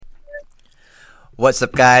What's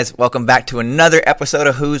up, guys? Welcome back to another episode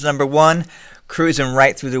of Who's Number One. Cruising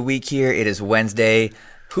right through the week here. It is Wednesday.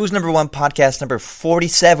 Who's Number One podcast number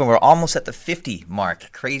 47. We're almost at the 50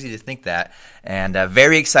 mark. Crazy to think that. And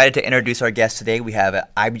very excited to introduce our guest today. We have an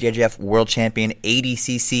IBJJF world champion,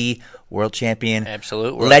 ADCC world champion,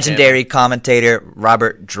 absolute world legendary champion. Commentator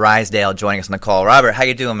Robert Drysdale joining us on the call. Robert, how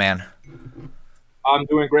you doing, man? I'm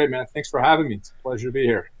doing great, man. Thanks for having me. It's a pleasure to be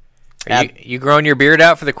here. You growing your beard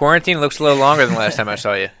out for the quarantine? It looks a little longer than last time I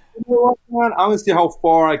saw you. You know what, man? I want to see how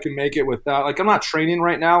far I can make it without. Like, I'm not training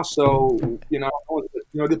right now, so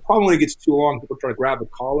the problem when it gets too long, people try to grab the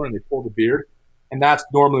collar and they pull the beard, and that's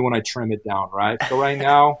normally when I trim it down, right? So right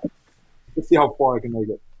now, let's see how far I can make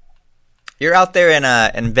it. You're out there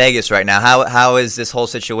in Vegas right now. How has this whole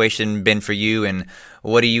situation been for you, and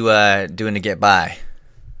what are you doing to get by?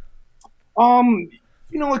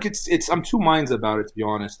 Look, it's I'm two minds about it, to be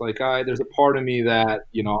honest. Like, there's a part of me that,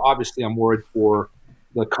 obviously I'm worried for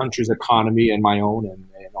the country's economy and my own and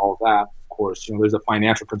all that. Of course, there's a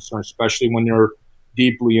financial concern, especially when you're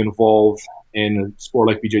deeply involved in a sport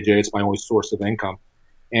like BJJ. It's my only source of income.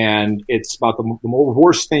 And it's about the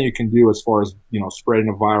worst thing you can do as far as, spreading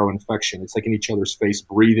a viral infection. It's like in each other's face,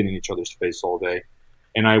 breathing in each other's face all day.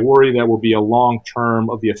 And I worry that will be a long term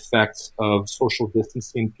of the effects of social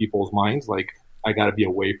distancing in people's minds. Like, I got to be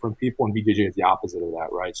away from people, and BJJ is the opposite of that,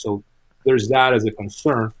 right? So there's that as a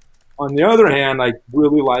concern. On the other hand, I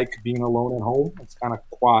really like being alone at home. It's kind of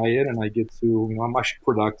quiet, and I get to, I'm actually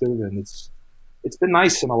productive, and it's been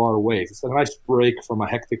nice in a lot of ways. It's a nice break from a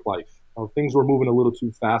hectic life. Things were moving a little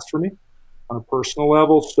too fast for me on a personal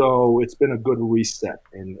level, so it's been a good reset,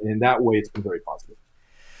 and in that way, it's been very positive.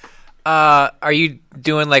 Are you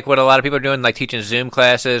doing like what a lot of people are doing, like teaching Zoom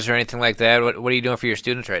classes or anything like that? What are you doing for your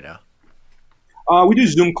students right now? We do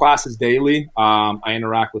Zoom classes daily. I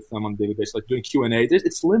interact with them on a daily basis, like doing Q&A.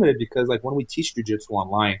 It's limited because, like, when we teach jiu-jitsu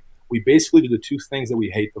online, we basically do the two things that we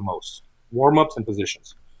hate the most: warm-ups and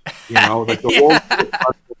positions. Like the whole.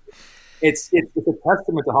 It's a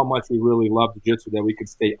testament to how much we really love jiu-jitsu that we could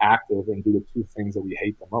stay active and do the two things that we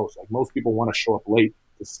hate the most. Like, most people want to show up late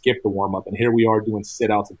to skip the warm-up, and here we are doing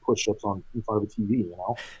sit-outs and push-ups in front of the TV.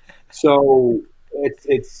 So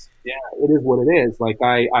it's. Yeah, it is what it is. Like,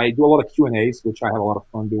 I do a lot of Q&As, which I have a lot of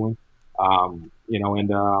fun doing. People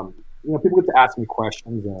get to ask me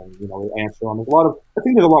questions and, they answer them. I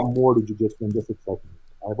think there's a lot more to jiu-jitsu than just a technique.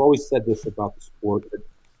 I've always said this about the sport, that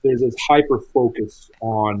there's this hyper focus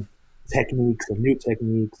on techniques and new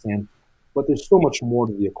techniques, but there's so much more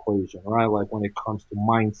to the equation, right? Like, when it comes to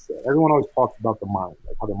mindset, everyone always talks about the mind,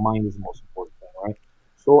 like how the mind is the most important thing, right?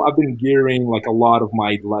 So I've been gearing like a lot of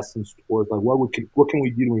my lessons towards like what can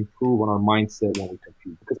we do to improve on our mindset when we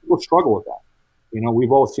compete, because people struggle with that.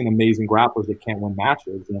 We've all seen amazing grapplers that can't win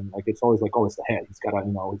matches, and like it's always like, oh, it's the head. He's got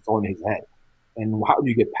to, it's all in his head. And how do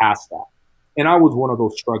you get past that? And I was one of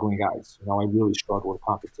those struggling guys. I really struggled with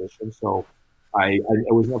competition, so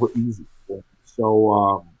it was never easy.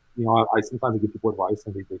 So I sometimes give people advice,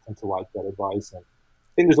 and they tend to like that advice. And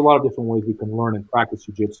I think there's a lot of different ways we can learn and practice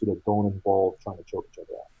jiu-jitsu that don't involve trying to choke each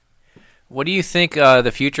other out. What do you think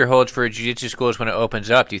the future holds for jiu-jitsu schools when it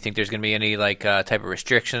opens up? Do you think there's going to be any type of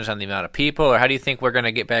restrictions on the amount of people, or how do you think we're going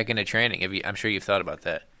to get back into training? I'm sure you've thought about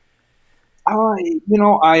that.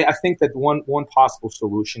 I think that one possible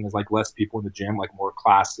solution is like less people in the gym, like more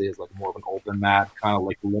classes, like more of an open mat, kind of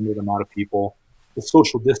like limited amount of people. The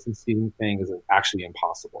social distancing thing is actually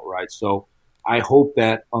impossible, right? So I hope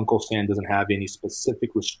that Uncle Sam doesn't have any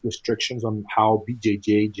specific restrictions on how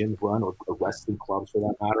BJJ gyms run, or wrestling clubs for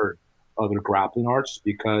that matter, other grappling arts,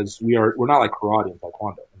 because we're not like karate and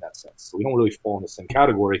taekwondo in that sense. So we don't really fall in the same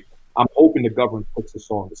category. I'm hoping the government puts us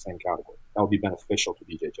all in the same category. That would be beneficial to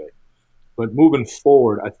BJJ. But moving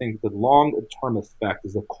forward, I think the long-term effect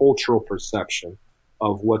is the cultural perception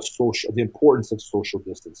of the importance of social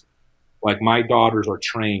distancing. Like, my daughters are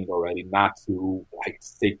trained already not to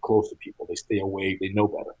stay close to people. They stay away. They know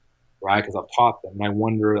better, right? Because I've taught them. And I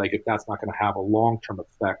wonder if that's not going to have a long-term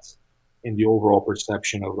effect in the overall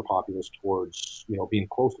perception of the populace towards, being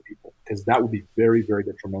close to people, because that would be very, very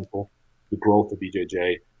detrimental to the growth of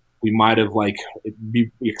BJJ. We might have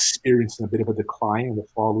be experiencing a bit of a decline in the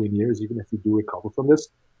following years, even if we do recover from this,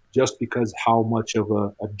 just because how much of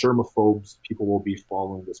a germaphobes people will be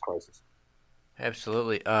following this crisis.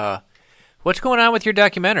 Absolutely. What's going on with your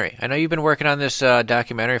documentary? I know you've been working on this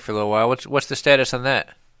documentary for a little while. What's the status on that?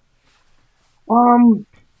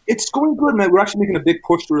 It's going good, man. We're actually making a big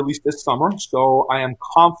push to release this summer, so I am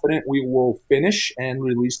confident we will finish and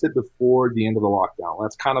release it before the end of the lockdown.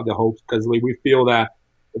 That's kind of the hope, because we feel that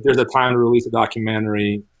if there's a time to release a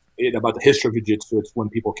documentary about the history of jiu-jitsu, it's when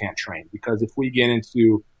people can't train. Because if we get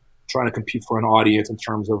into trying to compete for an audience in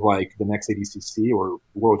terms of like the next ADCC or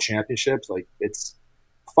World Championships. Like it's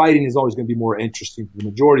fighting is always going to be more interesting to the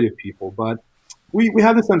majority of people, but we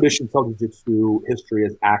have this ambition to tell jiu-jitsu history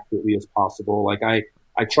as accurately as possible. Like I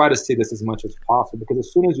try to say this as much as possible because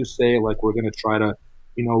as soon as you say like we're going to try to,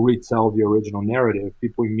 retell the original narrative,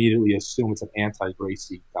 people immediately assume it's an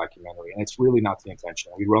anti-Gracie documentary, and it's really not the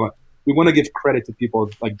intention. We want to give credit to people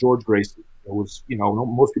like George Gracie. It was,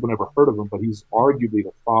 most people never heard of him, but he's arguably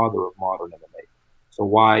the father of modern MMA. So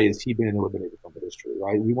why is he being eliminated from the history,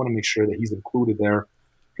 right? We want to make sure that he's included there.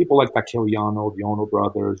 People like Takeo Yano, the Ono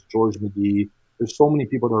brothers, George McGee. There's so many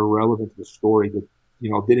people that are relevant to the story that,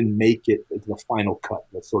 didn't make it into the final cut,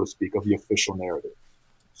 so to speak, of the official narrative.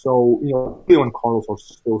 So, Leo and Carlos are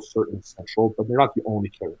still certainly central, but they're not the only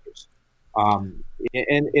characters.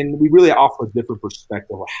 And we really offer a different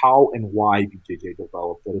perspective of how and why BJJ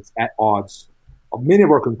developed, that it's at odds. Many of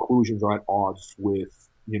our conclusions are at odds with,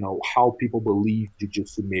 how people believe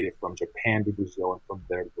jiu-jitsu made it from Japan to Brazil and from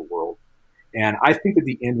there to the world. And I think that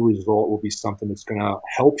the end result will be something that's going to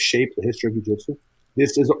help shape the history of jiu-jitsu.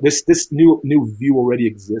 This new view already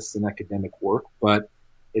exists in academic work, but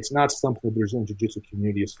it's not something the Brazilian jiu-jitsu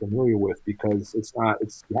community is familiar with because you have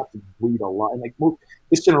to read a lot. And like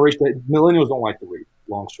this generation, millennials don't like to read,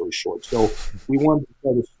 long story short. So we wanted to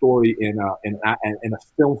tell the story in a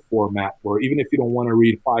film format where even if you don't want to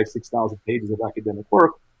read 5,000-6,000 pages of academic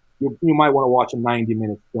work, you might want to watch a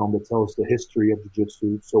 90-minute film that tells the history of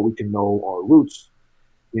jiu-jitsu so we can know our roots,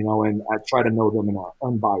 and I try to know them in an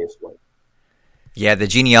unbiased way. Yeah, the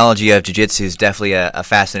genealogy of jiu-jitsu is definitely a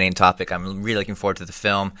fascinating topic. I'm really looking forward to the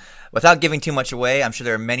film. Without giving too much away, I'm sure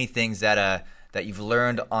there are many things that you've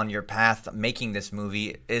learned on your path making this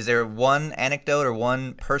movie. Is there one anecdote or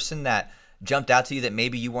one person that jumped out to you that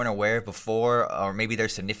maybe you weren't aware of before, or maybe their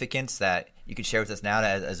significance that you could share with us now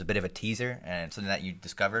as a bit of a teaser and something that you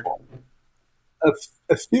discovered?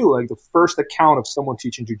 A few. Like the first account of someone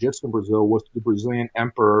teaching jiu-jitsu in Brazil was the Brazilian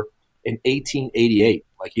emperor in 1888.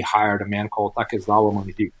 Like he hired a man called Takezawa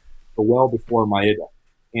Manihiko, so well before Maeda.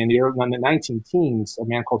 And in the 19-teens, a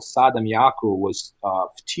man called Sada Miyako was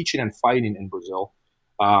teaching and fighting in Brazil.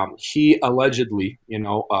 He allegedly,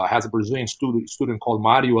 has a Brazilian student called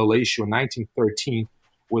Mario Aleixo in 1913,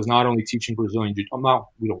 was not only teaching Brazilian jiu-jitsu.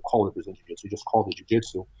 We don't call it Brazilian jiu-jitsu, we just call it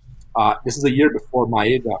jiu-jitsu. This is a year before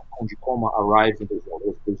Maeda Konjikoma arrived in Brazil. There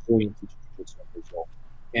was Brazilian teaching jiu-jitsu in Brazil.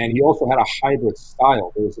 And he also had a hybrid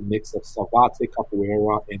style. There was a mix of Savate,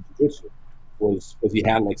 Capoeira, and Jiu-Jitsu. Because he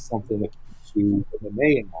had like something like to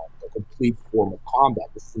MMA in mind, a complete form of combat.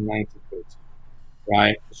 This is in 1913,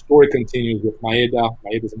 right? The story continues with Maeda.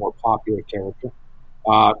 Maeda is a more popular character.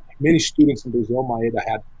 Many students in Brazil. Maeda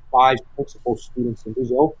had 5 principal students in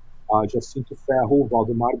Brazil. Jacinto Ferro,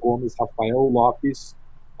 Valdemar Gomes, Rafael Lopes,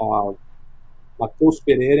 Mateus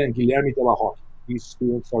Pereira, and Guilherme de la Roque. These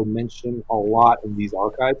students are mentioned a lot in these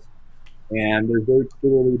archives, and they're very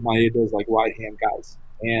clearly Maeda's like right-hand guys.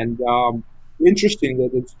 And interesting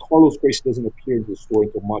that Carlos Gracie doesn't appear in the story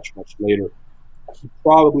until much, much later. He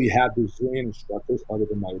probably had Brazilian instructors other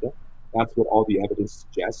than Maeda. That's what all the evidence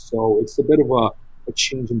suggests. So it's a bit of a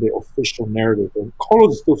change in the official narrative. And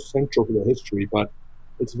Carlos is still central to the history, but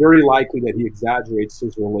it's very likely that he exaggerates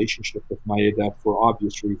his relationship with Maeda for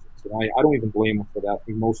obvious reasons. And I don't even blame him for that. I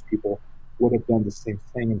think most people would have done the same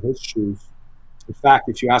thing in his shoes. In fact,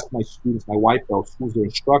 if you ask my students, my white belts, who's their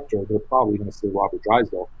instructor, they're probably going to say Robert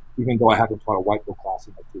Drysdale, even though I haven't taught a white belt class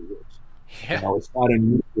in like 2 years. Yeah. It's not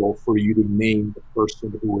unusual for you to name the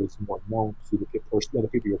person who is more known to the other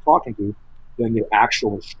people you're talking to than your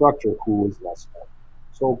actual instructor who is less known.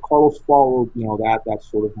 So Carlos followed, that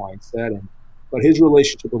sort of mindset, but his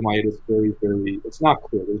relationship with Maeda is very, very. It's not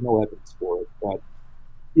clear. There's no evidence for it, but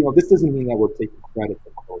this doesn't mean that we're taking credit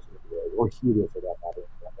for Carlos or Helio for that matter.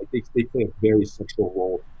 Like they play a very central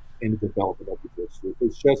role in the development of the jiu-jitsu.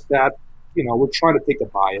 It's just that we're trying to take the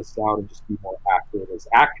bias out and just be more accurate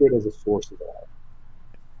as a source as that.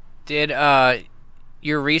 Did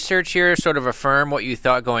your research here sort of affirm what you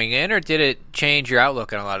thought going in, or did it change your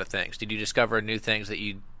outlook on a lot of things? Did you discover new things that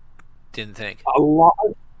you didn't think? A lot.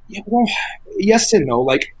 Yeah, well, yes and no.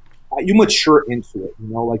 Like you mature into it.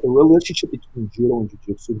 Like the relationship between judo and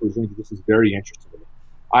jiu-jitsu, Brazilian jiu-jitsu, is very interesting to me.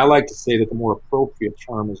 I like to say that the more appropriate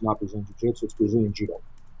term is not Brazilian jiu-jitsu, it's Brazilian judo.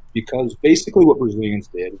 Because basically what Brazilians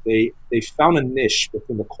did, they found a niche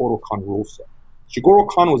within the Kodokan rule set. Jigoro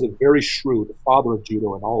Kano was a very shrewd, the father of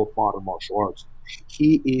judo and all of modern martial arts.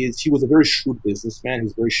 He was a very shrewd businessman. He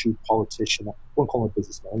was a very shrewd politician. I won't call him a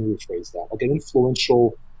businessman, let me rephrase that. Like an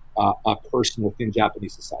influential person within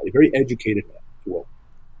Japanese society, a very educated man, if you will.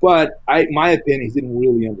 But my opinion, he didn't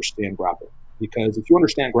really understand grappling. Because if you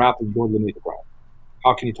understand grappling, you don't eliminate the ground.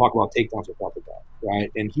 how can you talk about takedowns without the guard,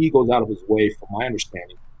 right? And he goes out of his way, from my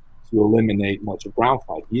understanding, to eliminate much of ground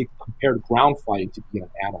fight. He compared ground fighting to being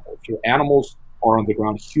an animal. If your animals are on the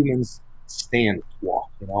ground, humans stand, walk.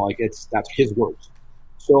 Like that's his words.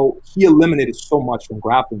 So he eliminated so much from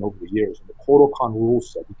grappling over the years, and the Kodokan rule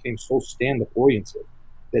set became so stand-up oriented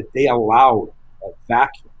that they allowed a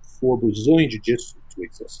vacuum for Brazilian Jiu-Jitsu to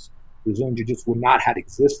exist. Brazilian Jiu-Jitsu would not have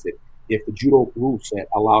existed if the judo rule set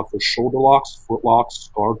allowed for shoulder locks, foot locks,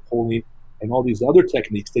 guard pulling, and all these other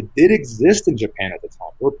techniques that did exist in Japan at the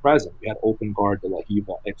time. They were present. We had open guard, the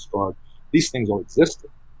Lahiva, X guard. These things all existed,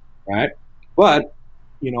 right? But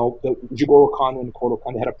the Jigoro Kano and the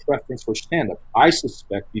Kodokan had a preference for stand-up. I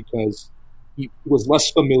suspect because he was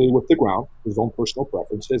less familiar with the ground, his own personal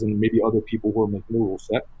preferences, and maybe other people who were making the rule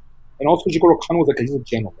set. And also Jigoro Kano was he's a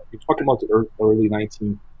gentleman. You're talking about the early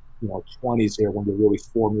 1920s here when they really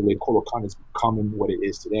formulated Kodokan is becoming what it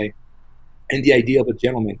is today. And the idea of a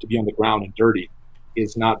gentleman to be on the ground and dirty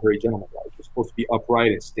is not very gentlemanlike. You're supposed to be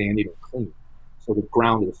upright and standing and clean. So the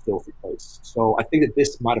ground is a filthy place. So I think that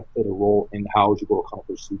this might have played a role in how Jigoro Kano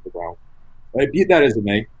perceived the ground. But be that as it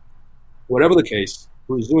may, whatever the case,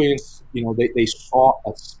 Brazilians, they saw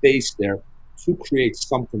a space there to create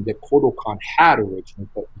something that Kodokan had originally,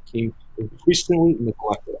 but became increasingly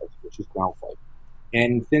neglected of, which is ground fight.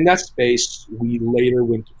 And in that space, we later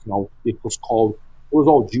went to, it was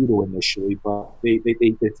all judo initially, but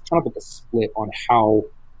it's kind of like a split on how,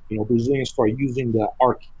 Brazilians started using the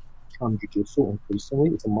arc term jiu-jitsu increasingly.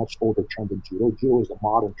 It's a much older term than judo. Judo is a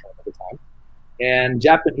modern term at the time. And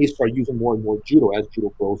Japanese started using more and more judo as judo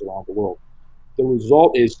grows around the world. The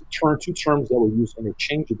result is two terms that were used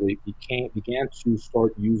interchangeably began to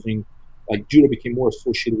start using, like judo became more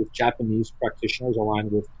associated with Japanese practitioners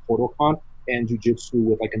aligned with Kodokan, and jiu-jitsu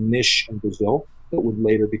with like a niche in Brazil that would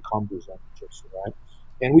later become Brazilian jiu-jitsu, right?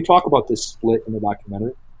 And we talk about this split in the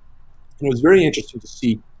documentary. And it was very interesting to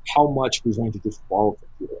see how much Brazilian jiu-jitsu borrowed from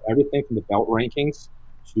judo. Everything from the belt rankings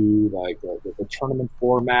to like the tournament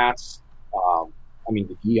formats,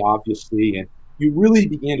 the gi obviously, and you really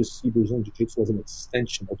began to see Brazilian jiu-jitsu as an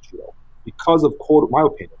extension of judo because of, my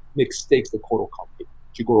opinion, mistakes that Kodokan made,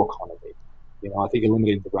 Jigoro Kano made. I think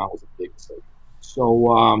eliminating the ground was a big mistake.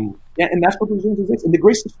 So, and that's what Brazilians exist. And the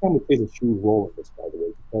Gracie family plays a huge role in this, by the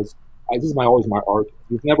way, because this is always my argument.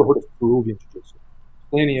 You've never heard of Peruvian jiu-jitsu.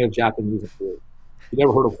 Plenty of Japanese in Peru. You've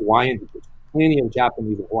never heard of Hawaiian jiu-jitsu. Plenty of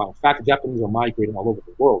Japanese in Hawaii. In fact, the Japanese are migrating all over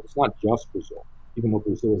the world. It's not just Brazil, even though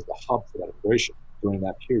Brazil is the hub for that immigration during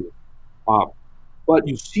that period. But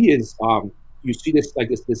you see this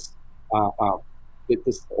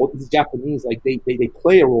Japanese, like they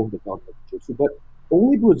play a role in development of jiu-jitsu, but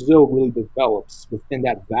only Brazil really develops within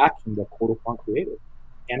that vacuum that Kodokan created.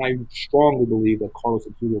 And I strongly believe that Carlos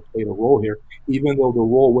and Helio played a role here, even though the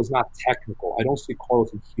role was not technical. I don't see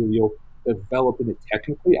Carlos and Helio developing it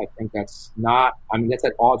technically. I think that's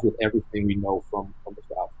at odds with everything we know from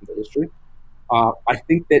the history. I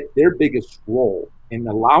think that their biggest role in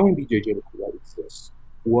allowing BJJ to exist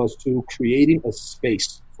was to creating a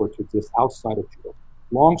space for it to exist outside of judo.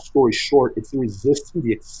 Long story short, it's resisting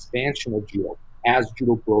the expansion of judo as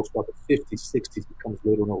judo grows throughout the 50s, 60s, becomes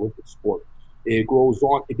later an Olympic sport. It grows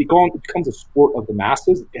on. It becomes a sport of the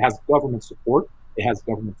masses. It has government support. It has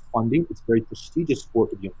government funding. It's a very prestigious sport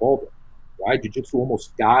to be involved in, right? Jiu-jitsu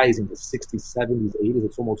almost dies in the 60s, 70s, 80s.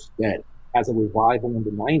 It's almost dead. Has a revival in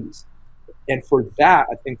the 90s. And for that,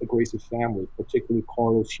 I think the Gracie family, particularly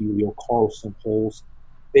Carlos, Helio, Carlson, Poles,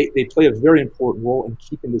 they play a very important role in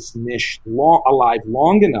keeping this niche alive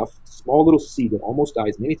long enough, small little seed that almost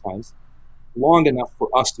dies many times, long enough for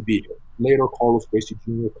us to be here. Later, Carlos Gracie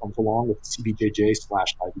Jr. comes along with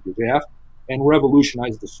CBJJ/IBJJF and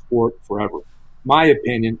revolutionizes the sport forever. My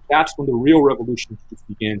opinion, that's when the real revolution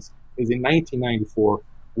begins, is in 1994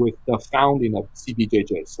 with the founding of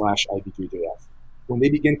CBJJ/IBJJF. When they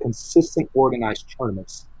begin consistent organized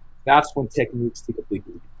tournaments, that's when techniques take a big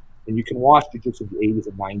leap. And you can watch jiu-jitsu of the 80s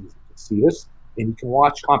and 90s, you can see this, and you can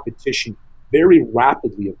watch competition very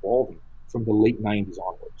rapidly evolving from the late 90s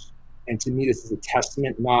onwards. And to me, this is a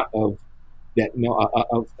testament not of that,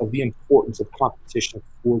 of the importance of competition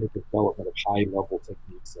for the development of high-level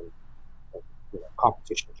techniques and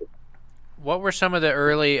competition. What were some of the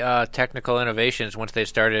early technical innovations once they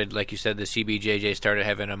started, like you said, the CBJJ started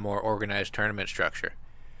having a more organized tournament structure?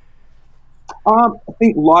 I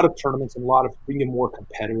think a lot of tournaments and a lot of bringing more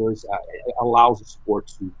competitors allows the sport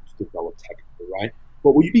to develop technically, right?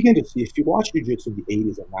 But what you begin to see, if you watch jiu-jitsu in the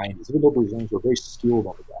 80s and 90s, even though Brazilians were very skilled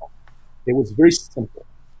on the ground, it was very simple.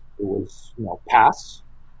 It was, pass,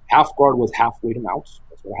 half guard was halfway to mount.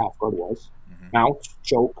 That's what a half guard was. Mm-hmm. Mount,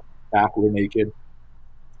 choke, back, rear naked.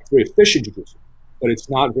 It's very efficient jiu-jitsu. but it's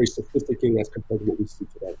not very sophisticated as compared to what we see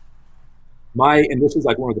today. And this is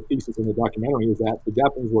like one of the theses in the documentary, is that the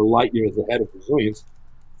Japanese were light years ahead of Brazilians,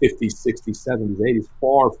 50s, 60s, 70s, 80s,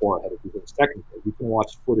 far, far ahead of Brazilians technically. You can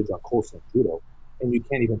watch footage on Kosen Judo, and you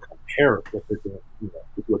can't even compare what they're doing,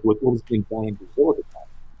 with what was being done in Brazil at the time.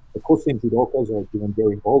 The Kosen Judokas are doing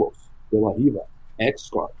beribolos, De La Riva,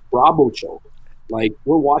 X-Guard, Bravo Choke. Like,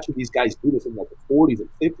 we're watching these guys do this in like the 40s and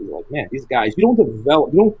 50s. Like, man, these guys, you don't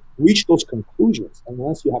reach those conclusions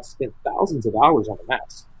unless you have spent thousands of hours on the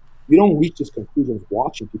mats. You don't reach these conclusions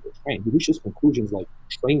watching people train. You reach these conclusions like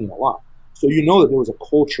training a lot. So you know that there was a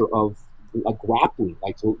culture of grappling,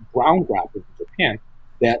 like ground grappling in Japan,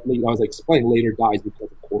 that, as I explained, later dies because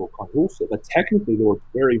of Kodokan Rusa. But technically, they were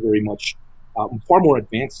very, very much far more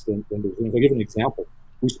advanced than Brazilians. I'll give you an example.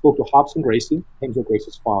 We spoke to Hobson Gracie, Enzo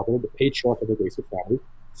Gracie's father, the patriarch of the Gracie family,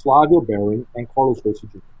 Flavio Bering, and Carlos Gracie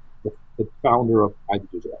Jr., the founder of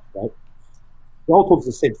IBJJF, right? They all told us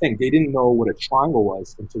the same thing. They didn't know what a triangle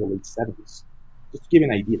was until the late 70s. Just to give you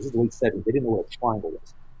an idea, this is the late 70s. They didn't know what a triangle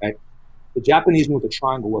was, right? The Japanese knew what a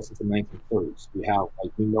triangle was since the 1930s. We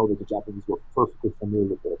know that the Japanese were perfectly familiar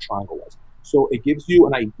with what a triangle was. So it gives you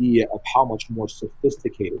an idea of how much more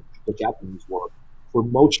sophisticated the Japanese were for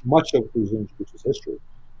much of Brazilian Jiu-Jitsu's history.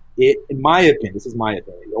 In my opinion, this is my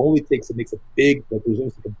opinion, the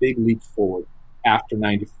Brazilians take a big leap forward after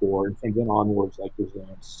 94, and from then onwards, like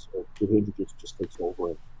Brazilian Jiu-Jitsu just takes over.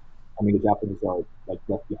 And, I mean, the Japanese are like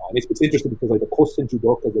left behind. It's interesting because like the Kosen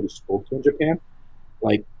Judokas that we spoke to in Japan,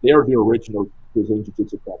 like they're the original Brazilian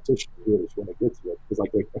Jiu-Jitsu practitioners, really, when they get to it, because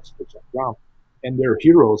like they're experts on the ground. And their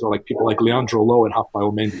heroes are like people like Leandro Lo and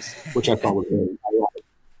Rafael Mendes, which I thought was very ironic.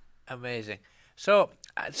 Amazing. So,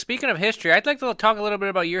 speaking of history, I'd like to talk a little bit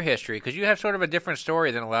about your history, because you have sort of a different story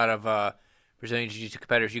than a lot of Brazilian Jiu-Jitsu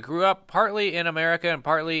competitors. You grew up partly in America and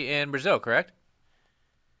partly in Brazil, correct?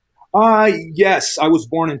 Yes. I was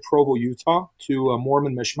born in Provo, Utah, to a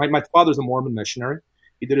Mormon mission. My father's a Mormon missionary.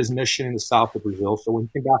 He did his mission in the south of Brazil. So when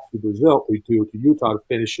he came back to Brazil, to Utah to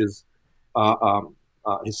finish his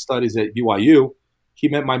studies at BYU, he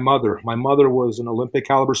met my mother. My mother was an Olympic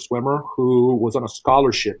caliber swimmer who was on a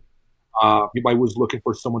scholarship. Everybody was looking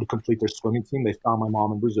for someone to complete their swimming team. They found my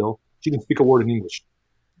mom in Brazil. She didn't speak a word in English.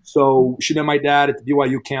 So she met my dad at the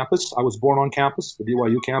BYU campus. I was born on campus, the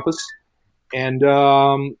BYU campus. And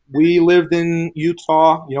we lived in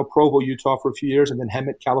Utah, Provo, Utah for a few years, and then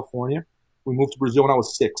Hemet, California. We moved to Brazil when I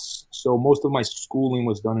was 6. So most of my schooling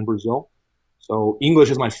was done in Brazil. So English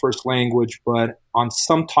is my first language, but on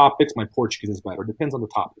some topics, my Portuguese is better. It depends on the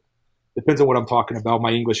topic. Depends on what I'm talking about. My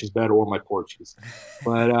English is better or my Portuguese.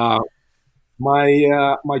 But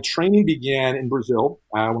my training began in Brazil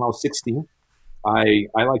when I was 16. I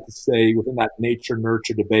like to say, within that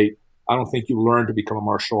nature-nurture debate, I don't think you learn to become a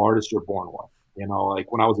martial artist, you're born one.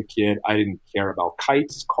 Like when I was a kid, I didn't care about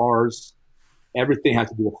kites, cars. Everything had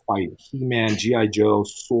to do with fighting. He-Man, G.I. Joe,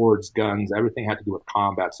 swords, guns, everything had to do with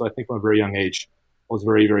combat. So I think from a very young age, I was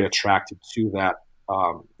very, very attracted to that,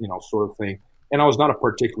 sort of thing. And I was not a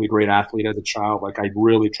particularly great athlete as a child. Like, I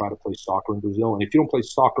really tried to play soccer in Brazil. And if you don't play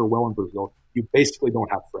soccer well in Brazil, you basically don't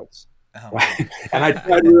have friends. Oh. Right? And I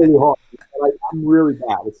tried really hard. I'm really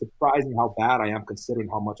bad. It's surprising how bad I am considering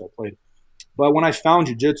how much I played. But when I found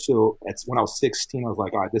jiu-jitsu, when I was 16, I was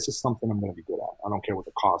like, all right, this is something I'm going to be good at. I don't care what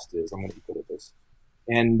the cost is. I'm going to be good at this.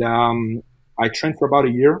 And I trained for about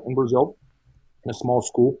a year in Brazil in a small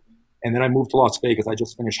school. And then I moved to Las Vegas. I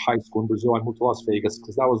just finished high school in Brazil. I moved to Las Vegas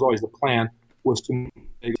because that was always the plan, was to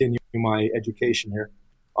continue my education here.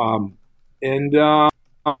 When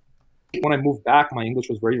I moved back, my English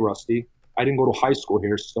was very rusty. I didn't go to high school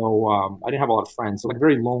here, so I didn't have a lot of friends. So like a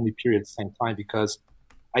very lonely period at the same time because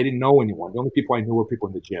I didn't know anyone. The only people I knew were people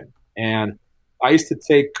in the gym. And I used to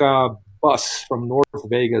take a bus from North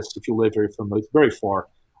Vegas, if you live here, it's very far,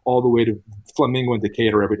 all the way to Flamingo and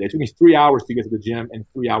Decatur every day. It took me 3 hours to get to the gym and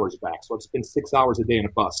 3 hours back. So I'd spend 6 hours a day in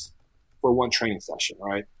a bus for one training session,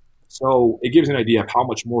 right? So it gives you an idea of how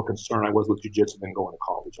much more concerned I was with jiu-jitsu than going to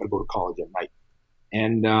college. I'd go to college at night.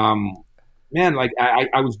 And man, like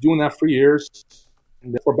I was doing that for years,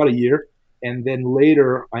 for about a year. And then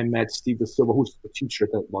later I met Steve Da Silva, who's the teacher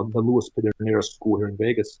at the Luis Pedernera School here in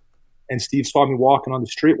Vegas. And Steve saw me walking on the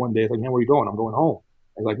street one day. He's like, man, where are you going? I'm going home.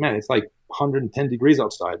 I was like, man, it's like 110 degrees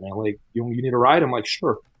outside, man. Like, you need a ride? I'm like,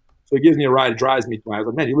 sure. So he gives me a ride, drives me to. I was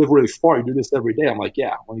like, man, you live really far. You do this every day. I'm like,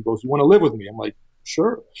 yeah. When he goes, you want to live with me? I'm like,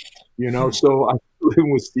 sure. So I'm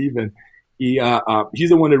living with Steve, and he's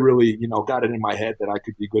the one that really, got it in my head that I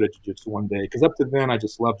could be good at jiu-jitsu one day. Because up to then, I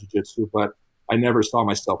just loved jiu-jitsu, but I never saw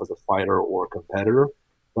myself as a fighter or a competitor.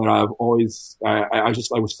 But I've always, I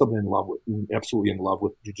was something in love with, absolutely in love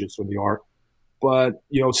with jiu-jitsu and the art. But,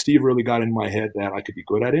 Steve really got in my head that I could be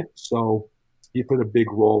good at it. So he played a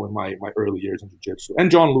big role in my early years in jiu-jitsu. And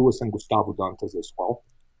John Lewis and Gustavo Dantas as well.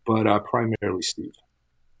 But primarily Steve.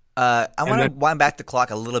 I want to wind back the clock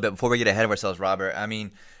a little bit before we get ahead of ourselves, Robert. I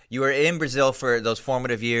mean, you were in Brazil for those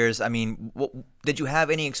formative years. I mean, did you have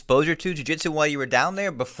any exposure to jiu-jitsu while you were down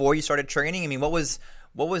there before you started training? I mean, what was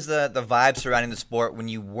the vibe surrounding the sport when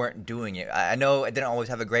you weren't doing it? I know it didn't always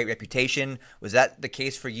have a great reputation. Was that the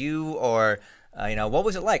case for you, or what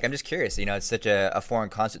was it like? I'm just curious. It's such a foreign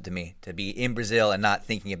concept to me to be in Brazil and not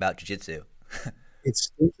thinking about jiu-jitsu.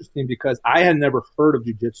 It's interesting because I had never heard of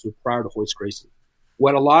jiu-jitsu prior to Royce Gracie.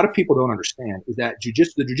 What a lot of people don't understand is that the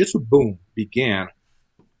jiu-jitsu boom began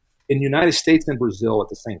in the United States and Brazil at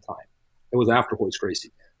the same time. It was after Royce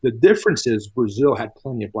Gracie. The difference is Brazil had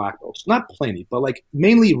plenty of black belts. Not plenty, but like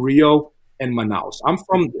mainly Rio and Manaus. I'm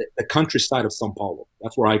from the countryside of São Paulo.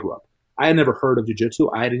 That's where I grew up. I had never heard of jiu-jitsu.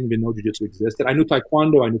 I didn't even know jiu-jitsu existed. I knew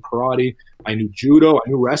taekwondo, I knew karate, I knew judo, I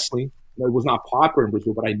knew wrestling. It was not popular in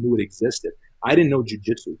Brazil, but I knew it existed. I didn't know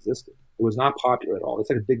jiu-jitsu existed. It was not popular at all. It's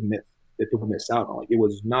like a big myth that people miss out on. Like, it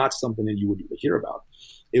was not something that you would hear about.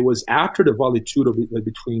 It was after the Vale Tudo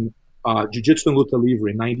between Jiu-Jitsu and Luta Livre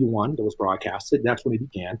in 91 that was broadcasted. That's when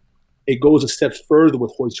it began. It goes a step further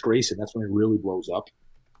with Royce Gracie. That's when it really blows up.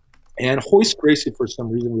 And Royce Gracie, for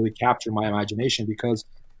some reason, really captured my imagination because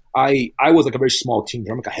I was like a very small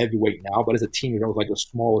teenager. I'm like a heavyweight now, but as a teenager, I was like the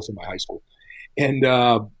smallest in my high school. And,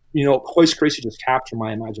 Royce Gracie just captured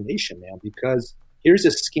my imagination, man, because here's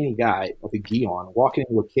this skinny guy with a gi on walking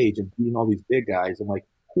into a cage and beating all these big guys. I'm like,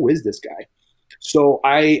 who is this guy? So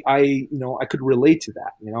I could relate to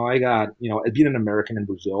that. I got, being an American in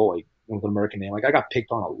Brazil, like with an American name, like I got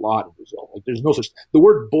picked on a lot in Brazil. Like there's no such, the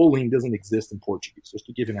word bullying doesn't exist in Portuguese, just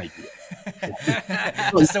to give you an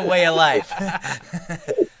idea. Just a way of life.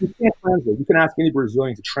 You can't translate. You can ask any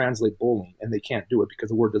Brazilian to translate bullying and they can't do it because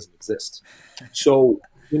the word doesn't exist. So,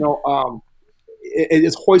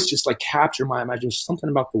 it's Royce just like captured my imagination. There's something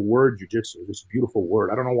about the word jiu-jitsu, this beautiful word.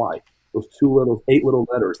 I don't know why. Those 8 little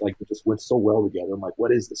letters, like it just went so well together. I'm like,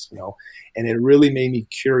 what is this? And it really made me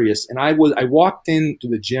curious. And I walked into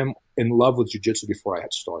the gym in love with jiu-jitsu before I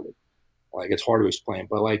had started. Like, it's hard to explain,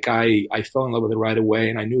 but like I fell in love with it right away,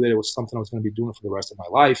 and I knew that it was something I was going to be doing for the rest of my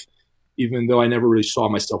life, even though I never really saw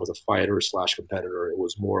myself as a fighter / competitor. It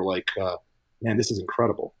was more like, man, this is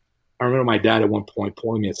incredible. I remember my dad at one point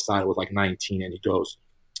pulling me aside. I was like 19, and he goes,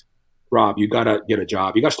 Rob, you got to get a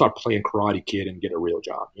job. You got to start playing Karate Kid and get a real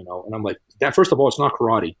job, And I'm like, Dad, first of all, it's not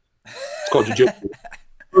karate. It's called jiu-jitsu.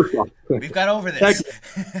 First off, we've got over this.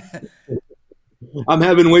 I'm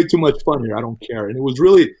having way too much fun here. I don't care. And it was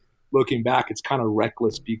really, looking back, it's kind of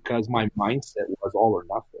reckless because my mindset was all or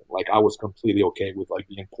nothing. Like, I was completely okay with like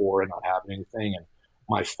being poor and not having anything. And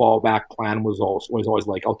my fallback plan was always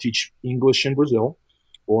like, I'll teach English in Brazil,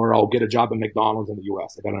 or I'll get a job at McDonald's in the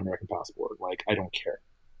U.S. I got an American passport. Like, I don't care.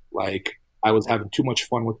 Like, I was having too much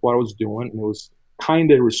fun with what I was doing, and it was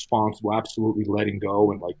kind of irresponsible, absolutely letting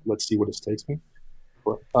go and like, let's see what this takes me.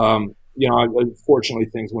 But, fortunately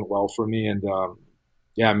things went well for me, and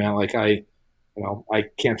yeah, man, like I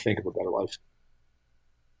can't think of a better life.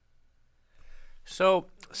 So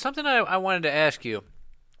something I wanted to ask you,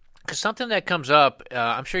 because something that comes up,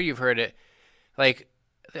 I'm sure you've heard it, like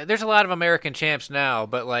there's a lot of American champs now,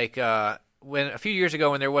 but like when a few years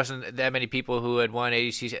ago when there wasn't that many people who had won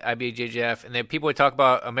ADC, IBJJF, and then people would talk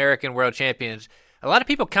about American world champions, a lot of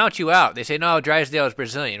people count you out. They say, no, Drysdale is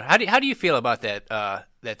Brazilian. How do you feel about that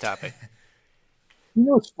topic?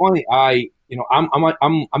 It's funny. I'm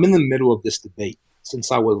in the middle of this debate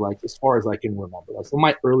since I was like, as far as I can remember. Like, some of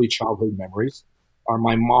my early childhood memories are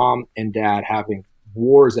my mom and dad having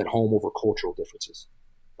wars at home over cultural differences.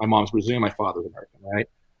 My mom's Brazilian, my father's American, right?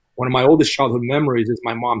 One of my oldest childhood memories is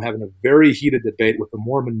my mom having a very heated debate with a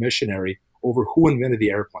Mormon missionary over who invented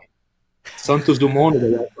the airplane. Santos Dumont or the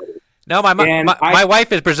airplane. No, my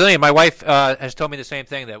wife is Brazilian. My wife has told me the same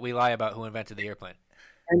thing, that we lie about who invented the airplane.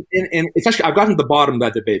 And it's actually, I've gotten to the bottom of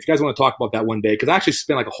that debate. If you guys want to talk about that one day, because I actually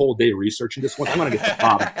spent like a whole day researching this one, I'm going to get to the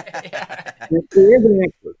bottom. There is an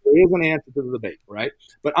answer. There is an answer to the debate, right?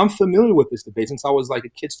 But I'm familiar with this debate since I was like a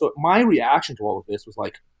kid. So my reaction to all of this was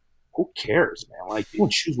like, who cares, man? Like, you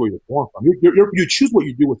don't choose where you're born from. You choose what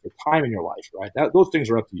you do with your time in your life, right? Those things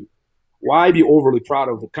are up to you. Why be overly proud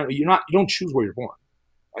of the country? You don't choose where you're born.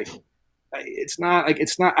 Like, I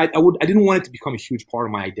didn't want it to become a huge part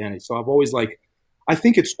of my identity. So I've always like, I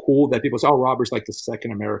think it's cool that people say, oh, Robert's like the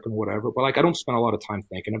second American, whatever. But like, I don't spend a lot of time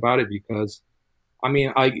thinking about it because, I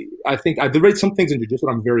mean, I think I've read some things in jiu-jitsu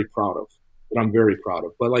that I'm very proud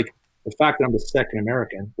of. But like the fact that I'm the second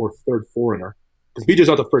American or third foreigner because BJ's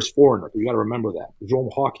not the first foreigner. You got to remember that.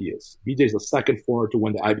 João Hockey is. BJ's the second foreigner to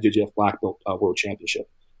win the IBJJF Black Belt World Championship.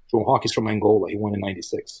 João Hockey's from Angola. He won in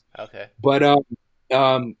 '96. Okay. But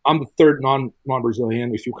I'm the third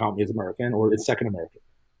non-Brazilian, if you count me as American, or it's second American.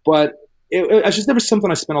 But it's just never something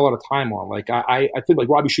I spent a lot of time on. Like I think like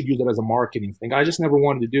Robbie should use it as a marketing thing. I just never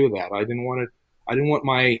wanted to do that. I didn't want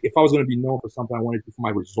if I was going to be known for something, I wanted to do for my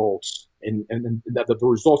results and the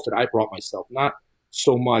results that I brought myself, not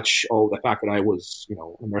so much the fact that I was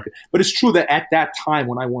American. But it's true that at that time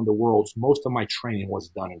when I won the Worlds, most of my training was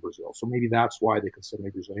done in Brazil. So maybe that's why they consider me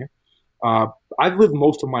Brazilian. I've lived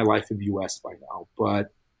most of my life in the U.S. by now, but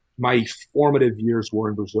my formative years were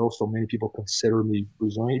in Brazil. So many people consider me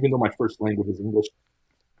Brazilian, even though my first language is English.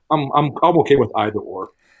 I'm okay with either or.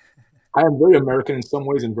 I am very American in some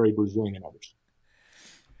ways and very Brazilian in others.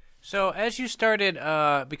 So as you started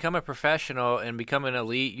become a professional and become an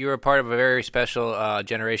elite, you were part of a very special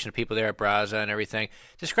generation of people there at Braza and everything.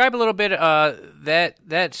 Describe a little bit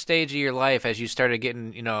that stage of your life as you started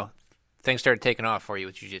getting, things started taking off for you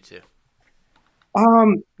with jiu-jitsu.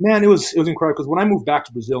 Man, it was incredible because when I moved back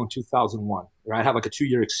to Brazil in 2001, I had like a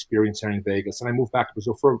 2-year experience here in Vegas, and I moved back to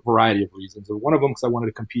Brazil for a variety of reasons. And one of them because I wanted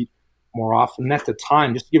to compete more often. And at the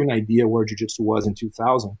time, just to give you an idea where jiu-jitsu was in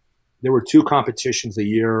 2000, there were 2 competitions a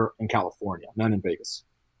year in California, none in Vegas.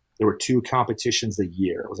 There were 2 competitions a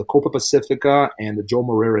year. It was a Copa Pacifica and the Joe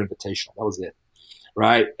Moreira Invitational. That was it,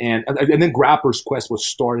 right? And then Grappler's Quest was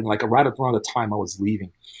starting like right around the time I was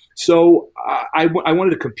leaving. So I wanted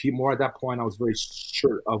to compete more at that point. I was very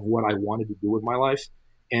sure of what I wanted to do with my life.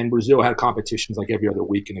 And Brazil had competitions like every other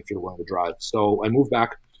weekend if you're willing to drive. So I moved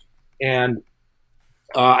back and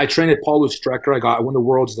I trained at Paulo Strecker. I won the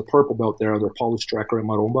Worlds as a purple belt there under Paulo Strecker in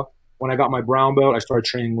Maromba. When I got my brown belt, I started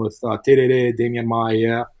training with Terere, Damian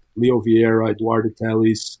Maia, Leo Vieira, Eduardo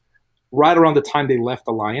Teles. Right around the time they left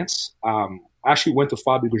Alliance, I actually went to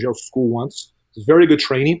Fabio Gugel's school once. It was very good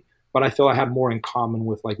training, but I felt I had more in common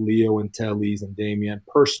with like Leo and Teles and Damian.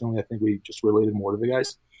 Personally, I think we just related more to the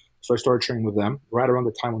guys. So I started training with them right around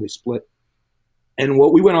the time when they split. And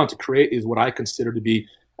what we went on to create is what I consider to be,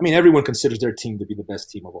 everyone considers their team to be the best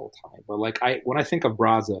team of all time. But when I think of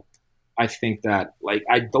Braza, I think that,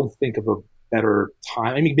 I don't think of a better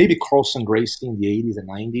time. Maybe Carlson Gracie in the 80s and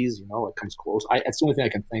 90s, it comes close. That's the only thing I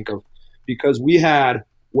can think of because we had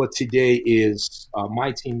what today is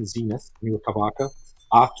my team, Zenith, Mira Cavaca,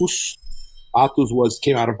 Atos. Atos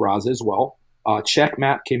came out of Braza as well.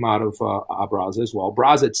 Checkmat came out of Braza as well.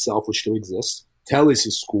 Braza itself, which still exists. Teles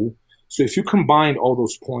is school. So if you combine all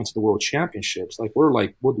those points at the World Championships, we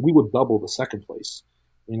would double the second place.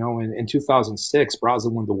 In 2006, Braza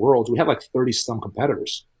won the Worlds. We had 30-some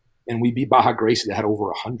competitors, and we beat Baja Gracie that had over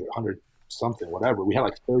 100 something, whatever. We had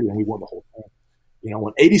 30, and we won the whole thing.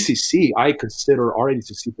 When ADCC, I consider our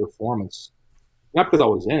ADCC performance, not because I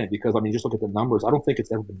was in it, because, just look at the numbers. I don't think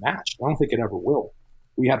it's ever been matched. I don't think it ever will.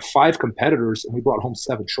 We had 5 competitors, and we brought home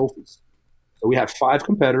 7 trophies. So we had 5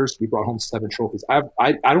 competitors. We brought home 7 trophies. I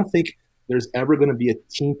don't think there's ever going to be a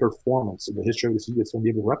team performance in the history of the CG that's going to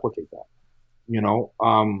be able to replicate that. 5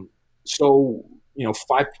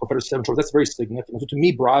 competitors, 7 trophies, that's very significant. So to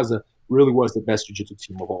me, Braza really was the best jiu-jitsu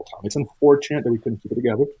team of all time. It's unfortunate that we couldn't keep it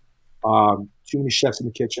together. Too many chefs in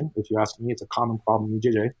the kitchen, if you ask me. It's a common problem in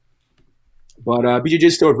BJJ. But BJJ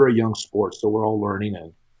is still a very young sport, so we're all learning.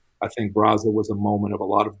 And I think Braza was a moment of a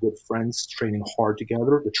lot of good friends training hard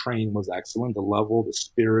together. The training was excellent, the level, the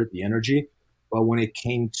spirit, the energy. But when it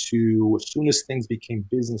came to, as soon as things became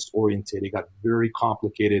business-oriented, it got very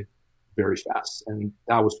complicated very fast. And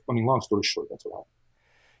that was, long story short, that's what happened.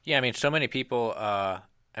 Yeah, so many people,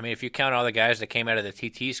 if you count all the guys that came out of the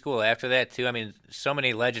TT school after that too, so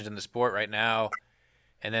many legends in the sport right now,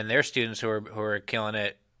 and then their students who are killing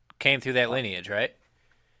it came through that lineage, right?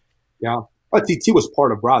 Yeah. But TT was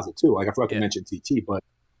part of Braza too. I forgot to mention TT, but,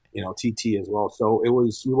 TT as well. So we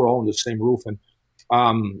were all in the same roof. And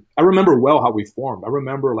I remember well how we formed. I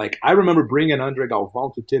remember bringing Andre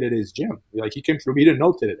Galvão to Terere's gym. He came through. He didn't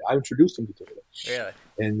know Terere. I introduced him to Terere. Really?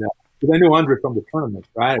 And because I knew Andre from the tournament,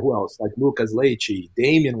 right? Who else? Lucas Leite.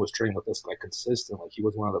 Damien was training with us consistently. He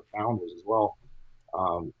was one of the founders as well.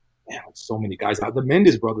 So many guys. The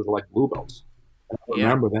Mendes brothers are blue belts. I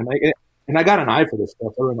remember them. And I got an eye for this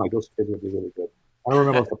stuff. I remember those kids would be really good. I don't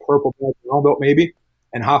remember if the purple belt, brown belt maybe.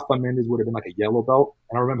 And Rafa Mendes would have been a yellow belt.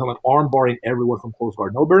 And I remember him arm barring everyone from close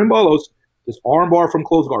guard. No berimbolos, just arm bar from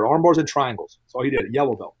close guard. Arm bars and triangles. That's all he did.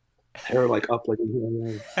 Yellow belt. Hair up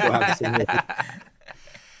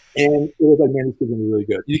and it was man, these kids are really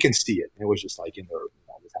good. You can see it. It was just in their,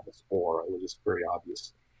 just have a score. It was just very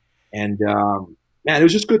obvious. And man, it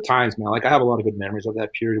was just good times, man. I have a lot of good memories of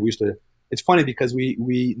that period. We used to it's funny because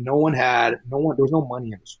no one, there was no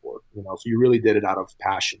money in the sport, so you really did it out of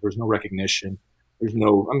passion. There's no recognition. There's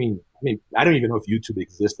no, I don't even know if YouTube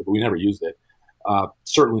existed, but we never used it.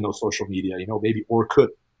 Certainly no social media, maybe Orkut,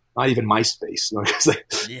 not even MySpace. It's like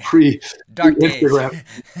dark Instagram. days.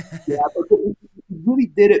 Yeah, but we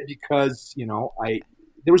really did it because,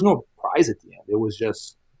 there was no prize at the end. It was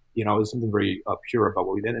just, it was something very pure about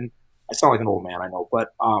what we did. And I sound like an old man, I know, but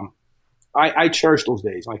I cherish those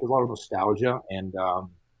days. Like, there's a lot of nostalgia, and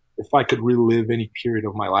if I could relive any period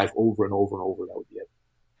of my life over and over and over, that would be it.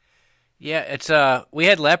 Yeah, it's we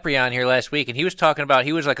had Lepre on here last week, and he was talking about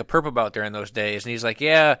he was like a purple belt during those days, and he's like,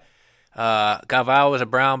 Galvao was a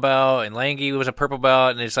brown belt, and Langui was a purple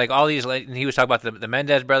belt, and it's like all these. And he was talking about the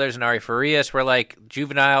Mendez brothers and Ari Farias were like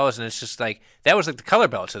juveniles, and it's just like that was like the color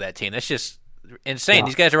belts of that team. That's just insane. Yeah.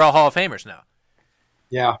 These guys are all Hall of Famers now.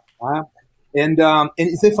 Yeah, and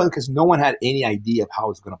it's funny because no one had any idea of how it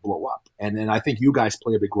was going to blow up, and then I think you guys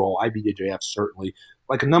play a big role. IBJJF certainly.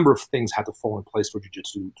 Like, a number of things had to fall in place for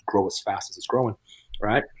jiu-jitsu to grow as fast as it's growing,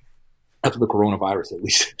 right? After the coronavirus, at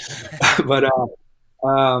least. But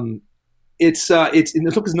it's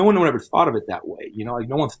because no one ever thought of it that way. Like,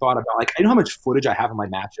 no one thought about, like, I know how much footage I have in my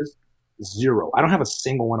matches. 0. I don't have a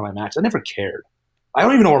single one of my matches. I never cared. I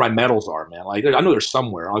don't even know where my medals are, man. Like, I know they're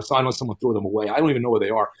somewhere. I know someone threw them away. I don't even know where they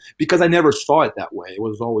are because I never saw it that way. It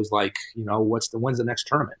was always like, when's the next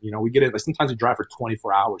tournament? We get it. Like, sometimes we drive for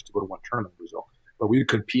 24 hours to go to one tournament in Brazil. But we would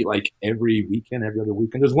compete like every weekend, every other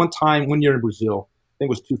weekend. There's one year in Brazil, I think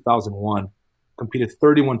it was 2001, competed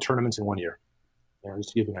 31 tournaments in 1 year. Just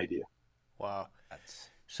to give you an idea. Wow.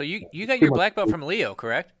 So you got your black belt from Leo,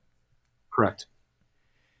 correct? Correct.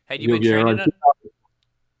 Had you been training him?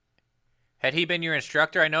 Had he been your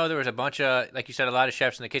instructor? I know there was a bunch of, like you said, a lot of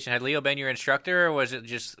chefs in the kitchen. Had Leo been your instructor, or was it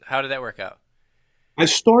just, how did that work out? I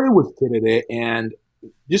started with Tirere, and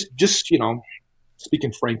just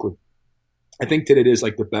speaking frankly, I think Tirere is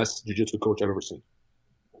like the best jiu-jitsu coach I've ever seen,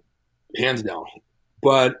 hands down.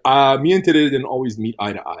 But me and Tirere didn't always meet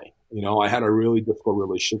eye to eye. I had a really difficult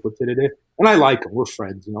relationship with Tirere, and I like him. We're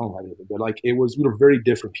friends, but like we were very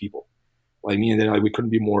different people. Like, me and Tirere, like, we couldn't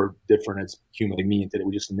be more different as human. Like, me and Tirere,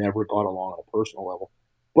 we just never got along on a personal level.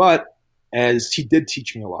 But as he did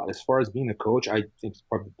teach me a lot, as far as being a coach, I think he's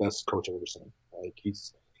probably the best coach I've ever seen. Like,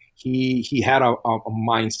 he had a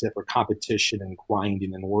mindset for competition and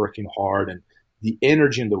grinding and working hard, and the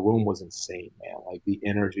energy in the room was insane, man. Like, the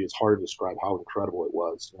energy, it's hard to describe how incredible it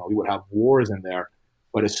was. We would have wars in there,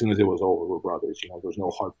 but as soon as it was over, we're brothers. There was no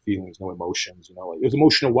hard feelings, no emotions. Like, it was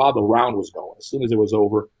emotional while the round was going. As soon as it was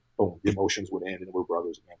over, boom, the emotions would end, and we're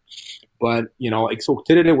brothers again. But so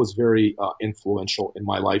Tirere was very influential in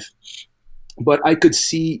my life. But I could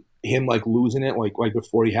see him like losing it, like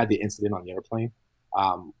before he had the incident on the airplane.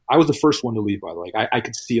 I was the first one to leave, by the way. I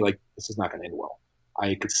could see, like, this is not going to end well.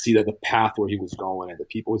 I could see that the path where he was going and the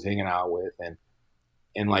people he was hanging out with,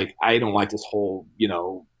 and like, I don't like this whole,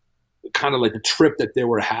 kind of like the trip that they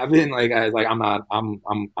were having. Like, I was like, I'm out.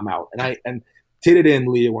 And Tirere and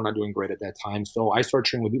Leo were not doing great at that time. So I started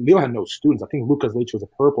training with Leo. Had no students. I think Lucas Leite was a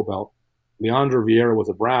purple belt. Leandro Vieira was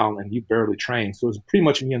a brown, and he barely trained. So it was pretty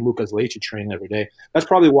much me and Lucas Leite training every day. That's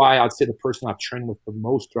probably why I'd say the person I've trained with the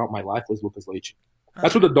most throughout my life was Lucas Leite.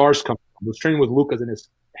 That's where the Dars come from. I was training with Lucas in his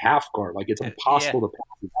half guard. Like, it's impossible to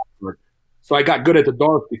pass his half guard. So I got good at the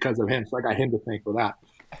Dars because of him. So I got him to thank for that.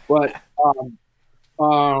 But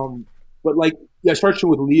like, I started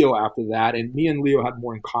training with Leo after that, and me and Leo had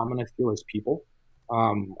more in common, I feel, as people.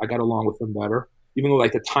 I got along with him better, even though,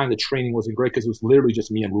 like, the time the training wasn't great because it was literally just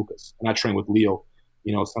me and Lucas. And I trained with Leo.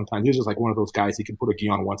 Sometimes he's just like one of those guys. He can put a gi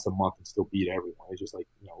on once a month and still beat everyone. He's just like,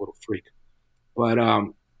 a little freak. But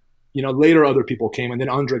later other people came, and then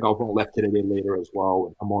Andre Galvão left Tirere later as well,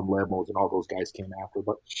 and Ramon Lemos and all those guys came after.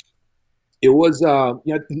 But it was,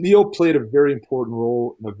 Leo played a very important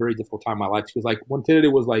role in a very difficult time in my life, because, like, when Tirere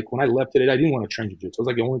was like, when I left Tirere, I didn't want to train jiu-jitsu. It was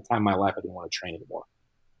like the only time in my life I didn't want to train anymore.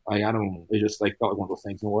 Like, it just like felt like one of those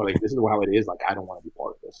things, like, this is how it is. Like, I don't want to be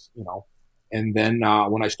part of this, And then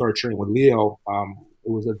when I started training with Leo, it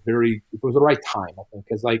was the right time, I think,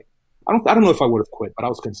 because, like, I don't know if I would have quit, but I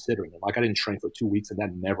was considering it. Like, I didn't train for 2 weeks, and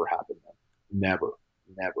that never happened, man. Never.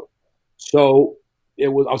 So I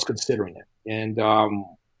was considering it, and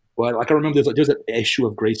but, like, I remember there's an issue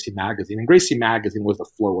of Gracie Magazine, and Gracie Magazine was the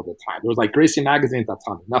flow of the time. There was, like, Gracie Magazine at that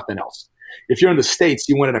time, nothing else. If you're in the States,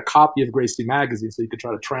 you wanted a copy of Gracie Magazine so you could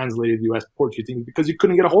try to translate it to U.S. Portuguese things, because you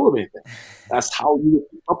couldn't get a hold of anything. That's how you would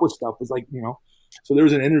keep up with stuff. It's like, So there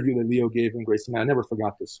was an interview that Leo gave in Gracie Magazine. I never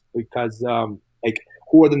forgot this, because like,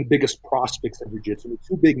 who are the biggest prospects of jiu-jitsu? The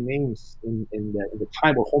two big names in the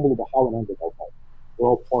time were Romulo Barral and Andre Galvão. They're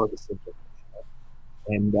all part of the same generation.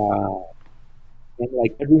 And And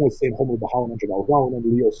like everyone was saying Homer Bahala $100. And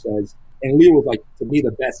then Leo says, and Leo was like, to me,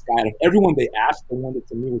 the best guy. Out of everyone they asked, the one that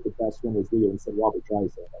to me was the best one was Leo, and said Robert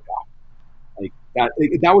Drysdale. Like,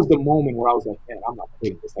 like that was the moment where I was like, man, I'm not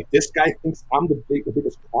quitting this. Like this guy thinks I'm the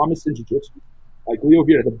biggest promise in jiu-jitsu. Like Leo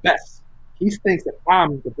Vieira, the best. He thinks that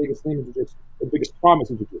I'm the biggest name in jiu-jitsu, the biggest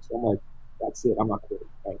promise in jiu-jitsu. I'm like, that's it. I'm not quitting.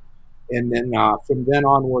 Right? And then from then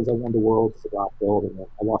onwards, I won the world as a black belt, and then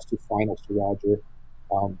I lost 2 finals to Roger.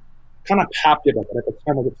 Kind of happy about that. At the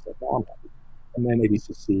time, I was like, no, I'm happy. And then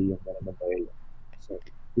ADCC, and then MMA. So it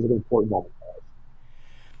was an important moment in my life.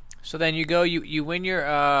 So then you win your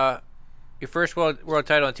first world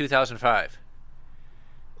title in 2005.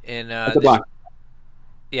 As a black.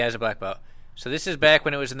 Yeah, as a black belt. So this is back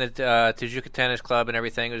when it was in the Tijuca Tennis Club and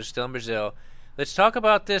everything. It was still in Brazil. Let's talk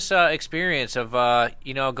about this experience of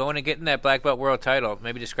going and getting that black belt world title.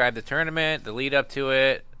 Maybe describe the tournament, the lead up to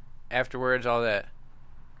it, afterwards, all that.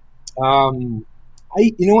 You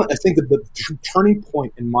know what? I think that the turning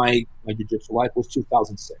point in my jiu-jitsu life was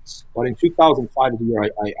 2006. But in 2005 is the year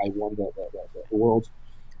I won the worlds.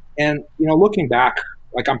 And looking back,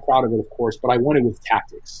 like I'm proud of it, of course. But I won it with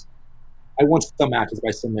tactics. I won some matches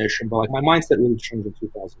by submission, but like my mindset really changed in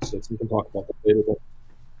 2006. We can talk about that later. But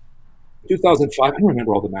 2005, I don't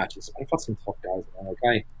remember all the matches. I fought some tough guys, man. Like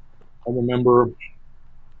I remember,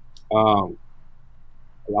 I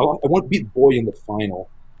won beat Boy in the final.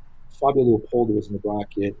 Fabio Leopoldo was in the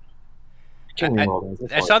bracket. I can't remember all the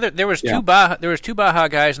names. I saw that there was two Baja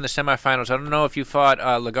guys in the semifinals. I don't know if you fought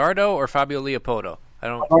Lagardo or Fabio Leopoldo. I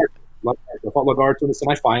fought Lagardo in the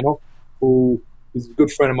semifinal, who is a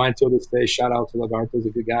good friend of mine till this day. Shout out to Lagardo, he's a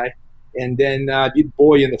good guy. And then beat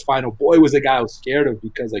Boy in the final. Boy was a guy I was scared of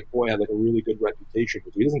because like Boy had like a really good reputation.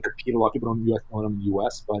 He doesn't compete a lot. People don't know him in the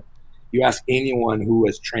U.S., but you ask anyone who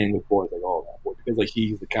has trained with Boy, like, oh, that Boy, because like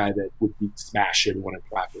he's the guy that would smash everyone in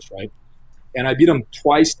practice, right? And I beat him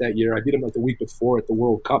twice that year. I beat him like the week before at the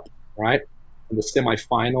World Cup, right, in the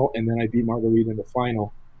semifinal, and then I beat Margarita in the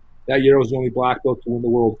final. That year I was the only black belt to win the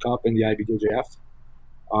World Cup in the IBJJF.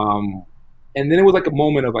 And then it was like a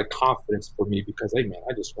moment of like confidence for me because, hey man,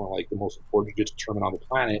 I just won like the most important jiu-jitsu tournament on the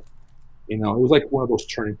planet. It was like one of those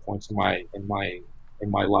turning points in my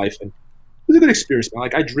life, and it was a good experience, man.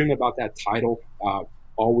 Like I dream about that title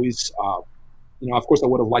always. Of course, I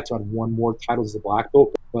would have liked to have won more titles as a black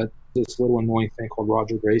belt, but this little annoying thing called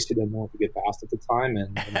Roger Gracie didn't know what to get past at the time,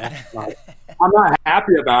 and I'm not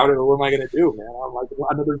happy about it. What am I going to do, man? I'm like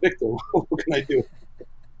another victim. What can I do?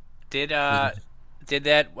 Did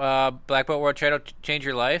that black belt world title change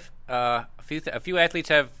your life? A few athletes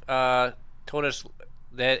have told us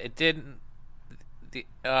that it didn't.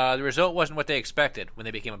 The result wasn't what they expected when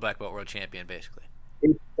they became a black belt world champion. Basically,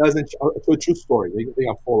 it doesn't. It's a true story. They think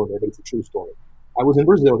I'm full of it, but it's a true story. I was in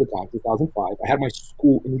Brazil at the time, 2005. I had my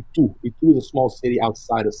school in Itu. Itu is a small city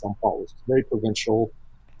outside of São Paulo. It's very provincial.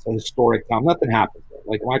 It's a historic town. Nothing happens there.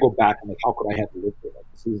 Like when I go back, I'm like, how could I have lived there? Like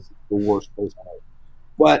this is the worst place on earth.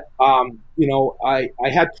 But, I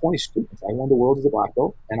had 20 students. I won the world as a black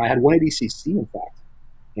belt, and I had one ADCC, in fact.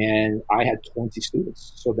 And I had 20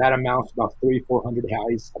 students. So that amounts to about $300-400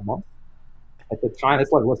 reais a month. At the time,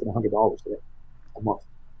 that's like less than $100 today a month.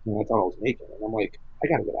 I thought I was making it. And I'm like, I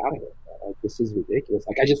got to get out of here. Like, this is ridiculous.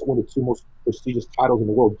 Like, I just won the 2 most prestigious titles in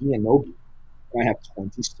the world, gi and no-gi. And I have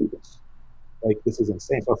 20 students. Like, this is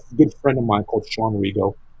insane. So a good friend of mine called Sean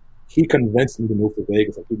Rigo, he convinced me to move to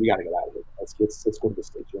Vegas. Like, we got to get out of here. Let's go to the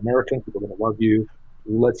States. You're American. People are going to love you.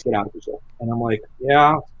 Let's get out of Brazil. And I'm like,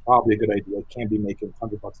 yeah, probably a good idea. I can't be making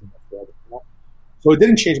 $100 a month forever. So it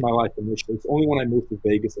didn't change my life initially. It's only when I moved to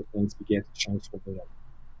Vegas that things began to change for me.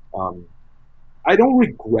 I don't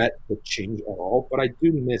regret the change at all, but I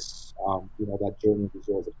do miss, that journey in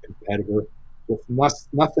Brazil as a competitor with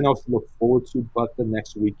nothing else to look forward to but the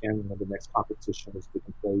next weekend and the next competition is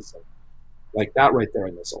taking place. And like that right there,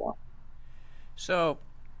 I miss a lot. So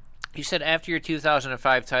you said after your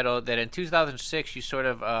 2005 title that in 2006 you sort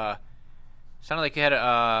of sounded like you had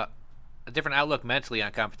a different outlook mentally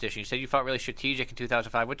on competition. You said you fought really strategic in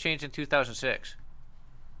 2005. What changed in 2006?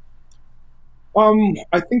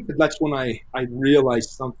 I think that's when I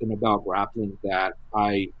realized something about grappling that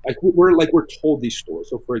we're told these stories.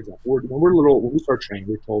 So for example, when we're little, when we start training,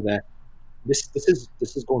 we're told that this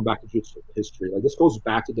is going back to jiu-jitsu history. Like this goes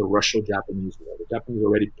back to the Russo-Japanese war. The Japanese are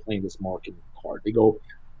already playing this marketing card. They go,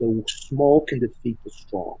 the small can defeat the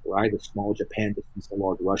strong, right? The small Japan defeats the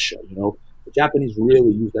large Russia. The Japanese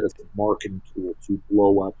really use that as a marketing tool to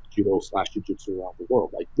blow up judo/jiu-jitsu around the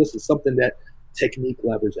world. Like this is something that technique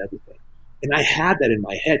levers everything. And I had that in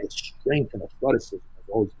my head, that strength and athleticism is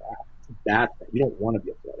always bad. It's a bad thing. You don't want to be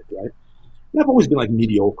athletic, right? And I've always been like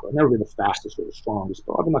mediocre. I've never been the fastest or the strongest,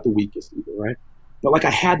 but I'm not the weakest either, right? But like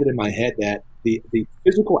I had it in my head that the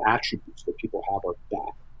physical attributes that people have are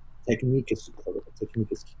bad. Technique is superlative.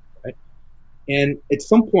 Technique is key, right? And at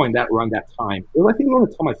some point around that time, well, I think around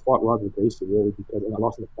the time I fought Roger Gracie, really, and I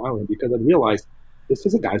lost in the final, because I realized this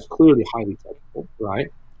is a guy who's clearly highly technical, right?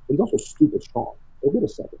 But he's also stupid strong. They would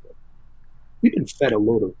have said it. We've been fed a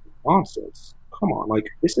load of nonsense. Come on, like,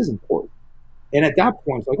 this is important. And at that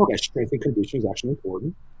point, it's like, okay, strength and conditioning is actually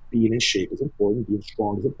important. Being in shape is important. Being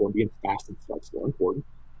strong is important. Being fast and flexible is important.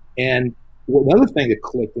 And another thing that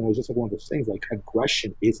clicked, and it was just like one of those things, like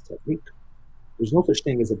aggression is technique. There's no such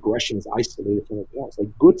thing as aggression is isolated from anything else.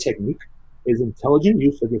 Like good technique is intelligent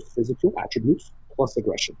use of your physical attributes plus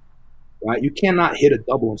aggression, right? You cannot hit a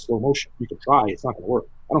double in slow motion. You can try, it's not going to work.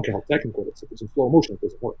 I don't care how technical it is. If it's in slow motion, it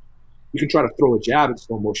doesn't work. You can try to throw a jab in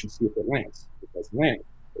slow motion, see if it lands. It doesn't land.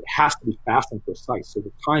 It has to be fast and precise. So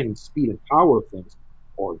the time and speed and power of things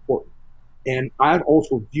are important. And I've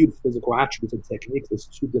also viewed physical attributes and techniques as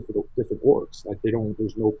two different orgs. Like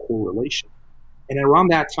there's no correlation. And around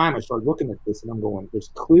that time, I started looking at this, and I'm going, there's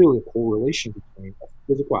clearly a correlation between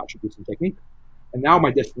physical attributes and technique. And now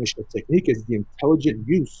my definition of technique is the intelligent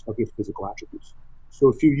use of your physical attributes. So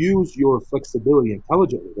if you use your flexibility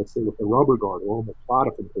intelligently, let's say with a rubber guard or a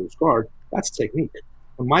plata from Coast Guard, that's technique.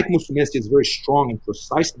 When Mike Musumeci is very strong and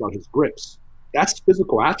precise about his grips, that's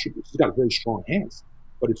physical attributes. He's got very strong hands,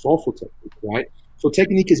 but it's also technique, right? So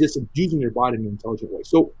technique is just using your body in an intelligent way.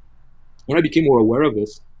 So when I became more aware of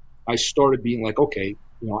this, I started being like, okay,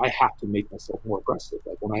 I have to make myself more aggressive.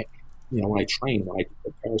 Like when I train, when I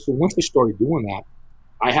prepare. So once I started doing that,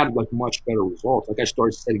 I had like much better results. Like I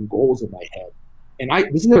started setting goals in my head. And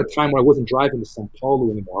this is at a time when I wasn't driving to Sao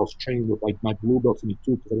Paulo anymore. I was training with like my blue belts in me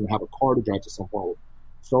too, because I didn't have a car to drive to Sao Paulo.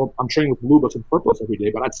 So I'm training with blue belts and purples every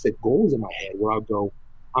day, but I'd set goals in my head where I'd go,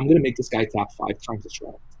 I'm going to make this guy tap 5 times this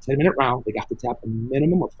round. 10-minute round, they got to tap a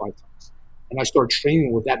minimum of 5 times. And I started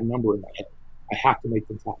training with that number in my head. I have to make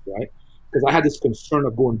them tap, right? Because I had this concern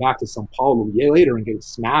of going back to Sao Paulo a year later and getting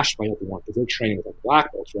smashed by everyone because they're training with like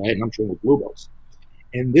black belts, right? And I'm training with blue belts.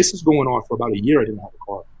 And this is going on for about a year. I didn't have a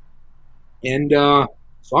car. And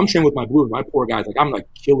so I'm training with my blue. My poor guys, like, I'm like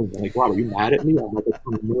killing them. Like, wow, are you mad at me? I'm like, I'm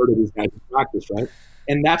going to murder these guys in practice, right?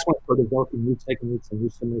 And that's when I started developing new techniques and new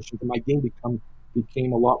simulations. And my game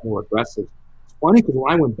became a lot more aggressive. It's funny because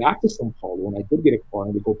when I went back to Sao Paulo and I did get a car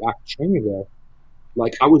and we go back to training there,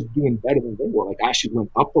 like I was doing better than they were. Like I actually went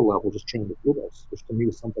up a level just training with blue belts, which to me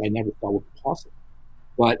was something I never thought would be possible.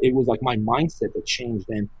 But it was like my mindset that changed.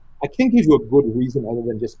 And I can't give you a good reason other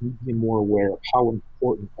than just me being more aware of how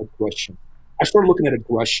important aggression. I started looking at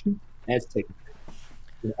aggression as technique,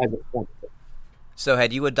 as a form of technique. So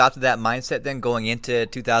had you adopted that mindset then going into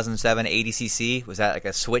 2007 ADCC? Was that like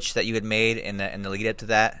a switch that you had made in the lead up to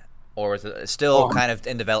that? Or was it still kind of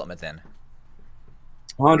in development then?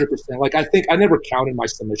 100%. Like I think I never counted my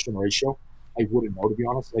submission ratio. I wouldn't know, to be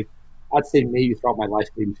honest. Like I'd say maybe throughout my life,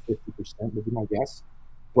 maybe 50% would be my guess.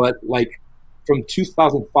 But like from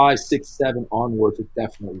 2005, 6, 7 onwards, it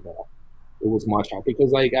definitely went up. It was much higher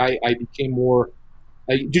because like I became more.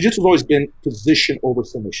 Jiu-jitsu has always been position over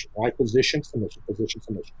submission, right? Position, submission, position,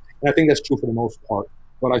 submission. And I think that's true for the most part.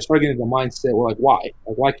 But I started getting the mindset, well, like why?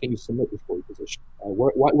 Like why can't you submit before you position?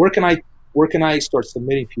 Where can I start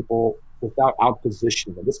submitting people without out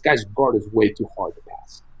positioning them? This guy's guard is way too hard to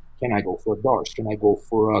pass. Can I go for a darce? Can I go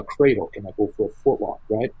for a cradle? Can I go for a footlock?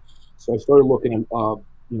 Right? So I started looking at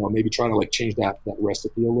maybe trying to like change that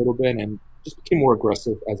recipe a little bit and just became more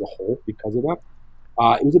aggressive as a whole because of that.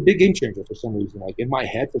 It was a big game changer for some reason. Like in my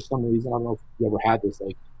head, for some reason, I don't know if you ever had this,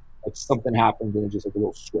 like something happened and it just like a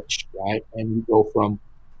little switch, right? And you go from,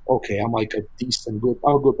 okay, I'm like I'm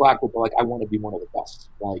a good black belt, but like I want to be one of the best.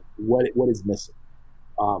 Like what is missing?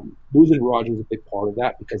 Losing Roger was a big part of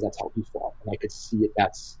that because that's how he fought, and I could see it.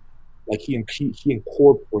 That's like he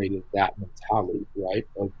incorporated that mentality, right,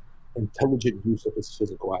 of intelligent use of his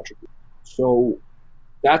physical attributes. So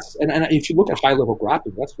that's and if you look at high level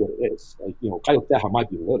grappling, that's what it is. Like Kyle Teja might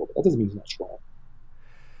be little, but that doesn't mean he's not strong.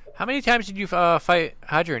 How many times did you fight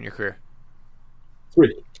Roger in your career?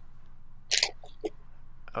 3.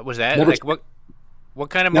 Was that never, like what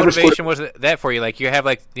kind of motivation was that for you? Like you have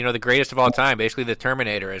like the greatest of all time, basically the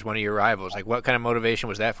Terminator as one of your rivals. Like what kind of motivation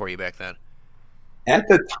was that for you back then? At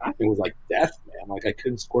the time, it was like death, man. Like I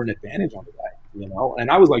couldn't score an advantage on the guy,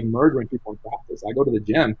 and I was like murdering people in practice. I go to the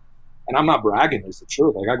gym, and I'm not bragging. It's the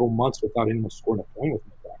truth. Like I go months without anyone scoring a point with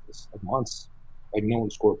me in practice. Like months, like no one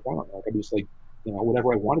scored a point on me. Like I just like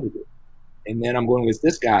whatever I wanted to do, and then I'm going against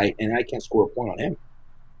this guy, and I can't score a point on him.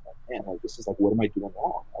 Man, like this is like, what am I doing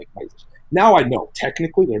wrong? Like now I know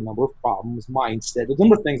technically there are a number of problems, mindset, there's a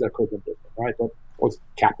number of things that could have been different, right? But it's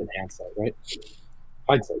Captain Hindsight, right?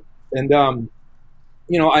 Hindsight. And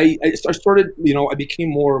I started, I became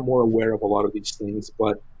more and more aware of a lot of these things,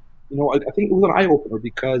 but, I think it was an eye opener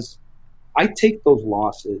because I take those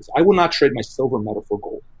losses. I will not trade my silver medal for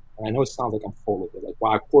gold. And I know it sounds like I'm full of it. Like,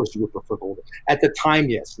 wow, of course you would prefer gold. At the time,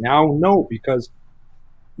 yes. Now, no, because,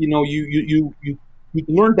 you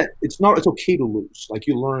learn that it's okay to lose. Like,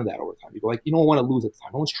 you learn that over time. You go like, you don't want to lose at the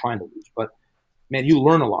time. No one's trying to lose, but man, you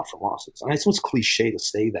learn a lot from losses. And I know it's cliche to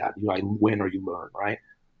say that, I win or you learn, right?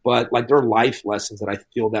 But like, there are life lessons that I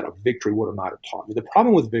feel that a victory would have not have taught me. The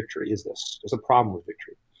problem with victory is this. There's a problem with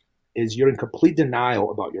victory is you're in complete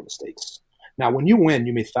denial about your mistakes. Now, when you win,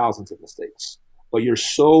 you made thousands of mistakes, but you're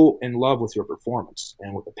so in love with your performance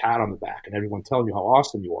and with the pat on the back and everyone telling you how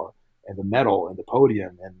awesome you are and the medal and the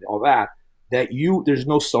podium and all that, there's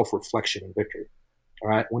no self-reflection in victory. All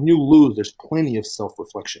right. When you lose, there's plenty of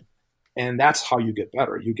self-reflection. And that's how you get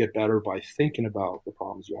better. You get better by thinking about the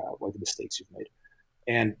problems you have, like the mistakes you've made.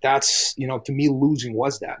 And that's, to me, losing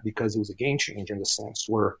was that because it was a game changer in the sense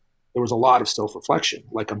where there was a lot of self-reflection.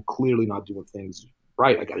 Like, I'm clearly not doing things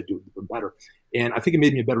right. I got to do it even better. And I think it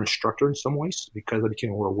made me a better instructor in some ways because I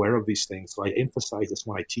became more aware of these things. So I emphasize this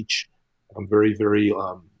when I teach. I'm very, very,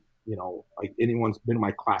 like anyone's been in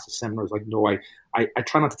my classes, seminars, like, no, I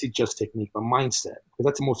try not to teach just technique, but mindset, because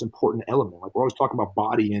that's the most important element. Like, we're always talking about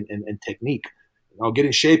body and technique. Get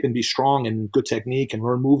in shape and be strong and good technique and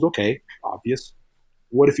learn moves. Okay, obvious.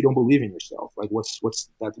 What if you don't believe in yourself? Like, what's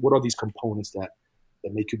that? What are these components that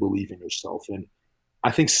make you believe in yourself? And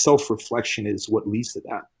I think self-reflection is what leads to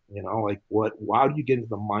that. Why do you get into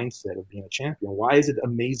the mindset of being a champion? Why is it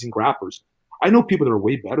amazing grapplers? I know people that are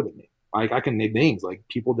way better than me. Like, I can name names, like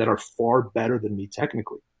people that are far better than me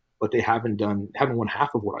technically, but they haven't won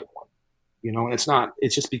half of what I've won. And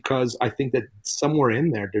it's just because I think that somewhere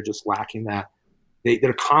in there, they're just lacking that.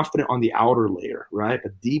 They're confident on the outer layer, right?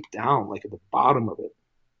 But deep down, like at the bottom of it,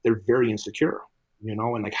 they're very insecure,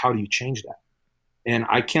 and like, how do you change that? And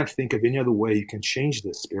I can't think of any other way you can change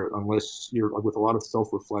this spirit unless you're with a lot of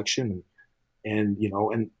self-reflection and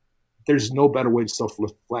there's no better way to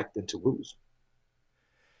self-reflect than to lose.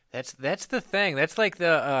 That's the thing. That's like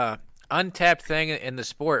the untapped thing in the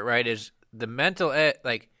sport, right? Is the mental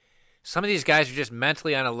like some of these guys are just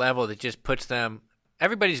mentally on a level that just puts them.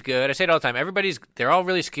 Everybody's good. I say it all the time. They're all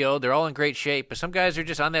really skilled. They're all in great shape. But some guys are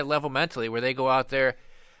just on that level mentally where they go out there.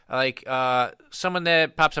 Like someone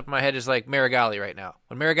that pops up in my head is like Marigali right now.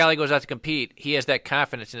 When Marigali goes out to compete, he has that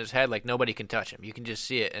confidence in his head like nobody can touch him. You can just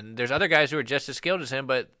see it. And there's other guys who are just as skilled as him,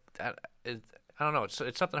 but I don't know.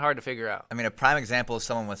 It's something hard to figure out. I mean, a prime example of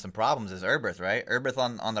someone with some problems is Erberth, right? Erberth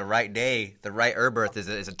on the right day, the right Erberth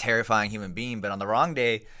is a terrifying human being, but on the wrong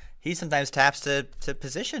day, he sometimes taps to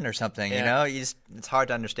position or something. Yeah. It's hard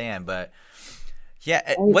to understand, but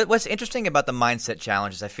yeah. What's interesting about the mindset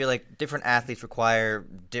challenge is I feel like different athletes require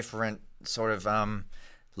different sort of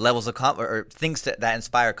levels of or things that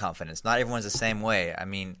inspire confidence. Not everyone's the same way. I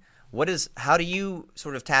mean, how do you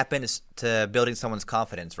sort of tap into building someone's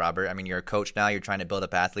confidence, Robert? I mean, you're a coach now. You're trying to build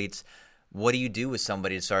up athletes. What do you do with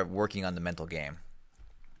somebody to start working on the mental game?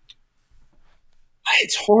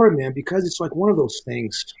 It's hard, man, because it's like one of those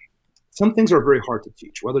things. Some things are very hard to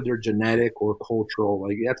teach, whether they're genetic or cultural.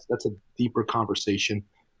 Like, that's a deeper conversation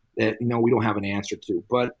that we don't have an answer to.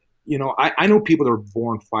 But I know people that are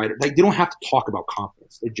born fighters. Like, they don't have to talk about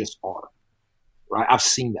confidence; they just are. Right? I've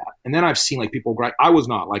seen that, and then I've seen like people. I was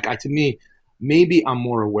not like to me. Maybe I'm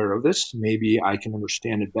more aware of this. Maybe I can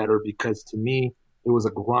understand it better because to me it was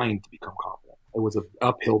a grind to become confident. It was an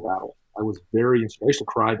uphill battle. I was I used to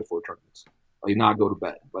cry before tournaments, like not go to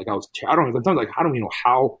bed. Like I don't even know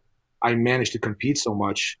how I managed to compete so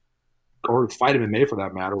much or fight MMA for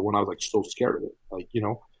that matter when I was like so scared of it,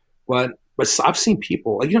 but I've seen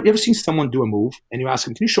people like, you ever seen someone do a move and you ask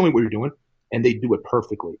them, can you show me what you're doing? And they do it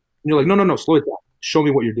perfectly. And you're like, no, slow it down. Show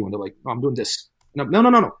me what you're doing. They're like, no, I'm doing this. No.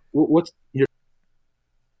 You're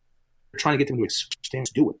trying to get them to understand,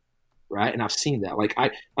 do it. Right. And I've seen that. Like,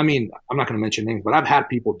 I mean, I'm not going to mention names, but I've had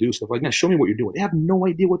people do stuff like, man, show me what you're doing. They have no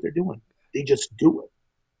idea what they're doing. They just do it.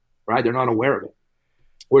 Right. They're not aware of it.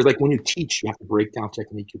 Whereas, like, when you teach, you have to break down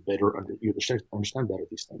technique. You understand better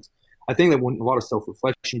these things. I think that when a lot of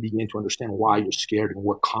self-reflection, you begin to understand why you're scared and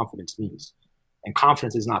what confidence means. And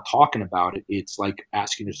confidence is not talking about it. It's like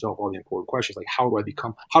asking yourself all the important questions, like how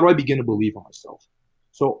do I begin to believe in myself?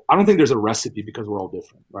 So I don't think there's a recipe because we're all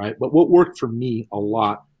different, right? But what worked for me a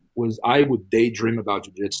lot was I would daydream about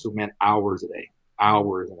jiu-jitsu, man, hours a day,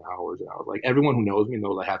 hours and hours and hours. Like, everyone who knows me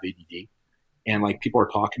knows I have ADD. And like, people are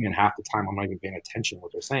talking to me and half the time I'm not even paying attention to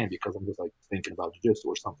what they're saying because I'm just like thinking about jiu-jitsu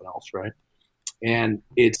or something else, right? And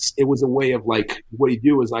it was a way of like, what you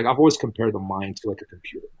do is like, I've always compared the mind to like a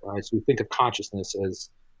computer, right? So we think of consciousness as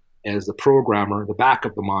as the programmer, the back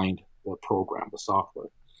of the mind, the program, the software.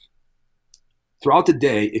 Throughout the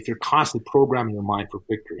day, if you're constantly programming your mind for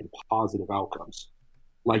victory and positive outcomes,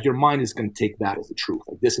 like your mind is going to take that as the truth.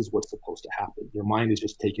 Like this is what's supposed to happen. Your mind is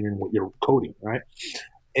just taking in what you're coding, right?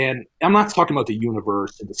 And I'm not talking about the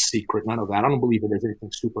universe and the secret, none of that. I don't believe that there's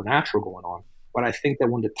anything supernatural going on. But I think that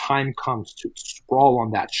when the time comes to sprawl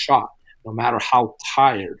on that shot, no matter how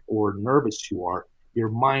tired or nervous you are, your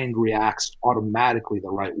mind reacts automatically the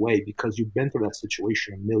right way because you've been through that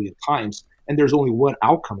situation a million times and there's only one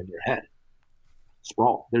outcome in your head.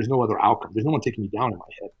 Sprawl. There's no other outcome. There's no one taking me down in my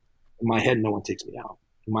head. In my head, no one takes me down.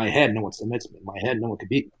 In my head, no one submits me. In my head, no one can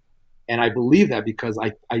beat me. And I believe that because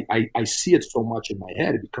I see it so much in my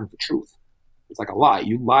head, it becomes the truth. It's like a lie.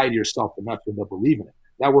 You lie to yourself enough, you'll never believe in it.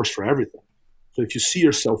 That works for everything. So if you see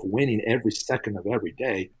yourself winning every second of every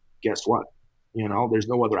day, guess what? There's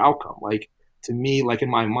no other outcome. Like to me, like in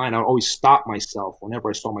my mind, I always stop myself whenever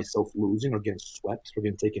I saw myself losing or getting swept or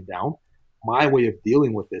getting taken down. My way of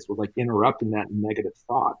dealing with this was like interrupting that negative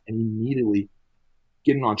thought and immediately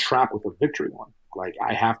getting on track with a victory one. Like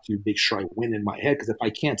I have to make sure I win in my head because if I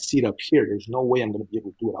can't see it up here, there's no way I'm going to be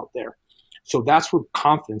able to do it out there. So that's where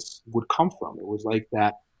confidence would come from. It was like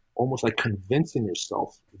that, almost like convincing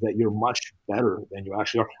yourself that you're much better than you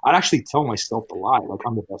actually are. I'd actually tell myself the lie, like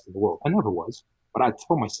I'm the best in the world. I never was, but I'd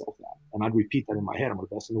tell myself that. And I'd repeat that in my head. I'm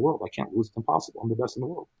the best in the world. I can't lose. It's impossible. I'm the best in the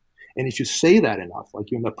world. And if you say that enough, like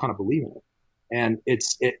you end up kind of believing it. And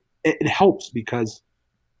it helps because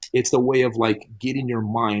it's the way of like getting your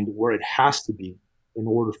mind where it has to be in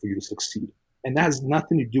order for you to succeed. And that has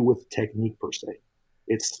nothing to do with technique per se.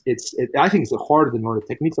 I think it's harder than learn.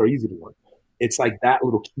 Techniques are easy to learn. It's like that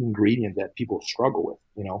little key ingredient that people struggle with,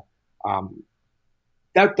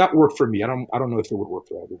 that worked for me. I don't know if it would work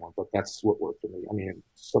for everyone, but that's what worked for me. I mean,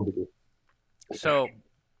 some degree. So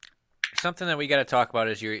something that we got to talk about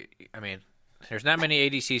is there's not many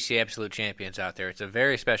ADCC Absolute Champions out there. It's a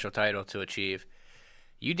very special title to achieve.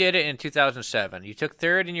 You did it in 2007. You took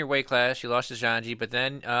third in your weight class. You lost to Janji, but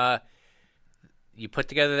then you put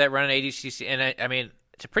together that run in ADCC. And,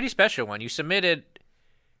 it's a pretty special one. You submitted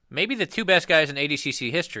maybe the two best guys in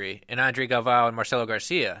ADCC history, in Andre Galvao and Marcelo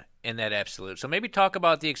Garcia, in that Absolute. So maybe talk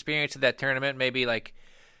about the experience of that tournament, maybe like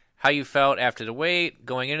how you felt after the weight,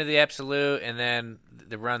 going into the Absolute, and then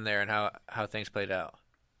the run there and how things played out.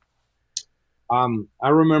 I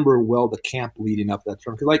remember well the camp leading up to that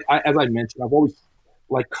tournament. Because as I mentioned, I've always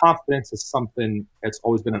confidence is something that's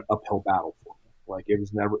always been an uphill battle for me. Like it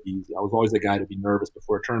was never easy. I was always the guy to be nervous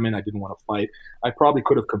before a tournament. I didn't want to fight. I probably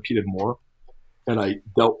could have competed more, and I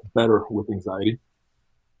dealt better with anxiety.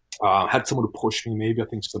 Had someone to push me. Maybe I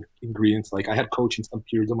think some ingredients. Like I had coaching some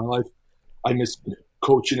periods of my life. I missed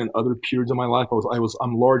coaching in other periods of my life.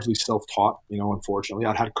 I'm largely self-taught. Unfortunately,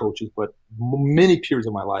 I had coaches, but many periods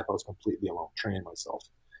of my life I was completely alone, training myself.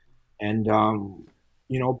 And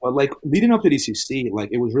but like leading up to DCC, like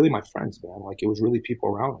it was really my friends, man. Like it was really people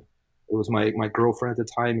around me. It was my girlfriend at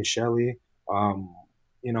the time, Michelle. It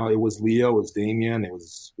was Leo, it was Damien, it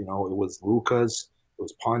was Lucas, it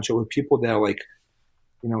was Pancho. It was people that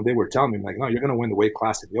they were telling me like, no, you're gonna win the weight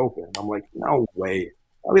class in the Open. And I'm like, no way.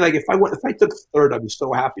 I mean, like if I took third, I'd be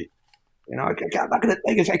so happy. I'm not gonna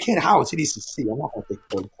think if I can't. How it's DCC, I'm not gonna take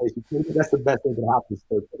third place. That's the best thing that happens is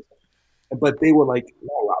third place. But they were like,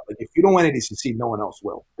 no, Rob, like if you don't win ADCC, no one else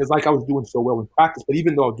will. Because like I was doing so well in practice, but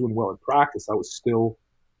even though I was doing well in practice, I was still,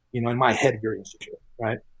 in my head very insecure,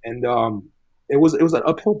 right? And it was an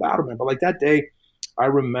uphill battle, man. But like that day, I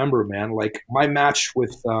remember, man, like my match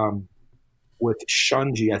with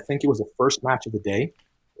Shunji, I think it was the first match of the day,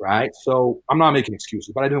 right? So I'm not making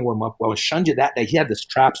excuses, but I didn't warm up well. And Shunji that day, he had this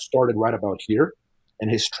trap started right about here, and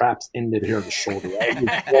his traps ended here at the shoulder.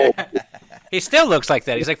 Right? He still looks like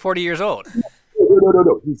that. He's like 40 years old.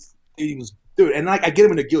 No. He was, dude. And like I get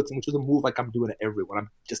him in a guillotine, which is a move like I'm doing it everywhere. I'm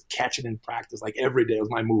just catching in practice, like every day was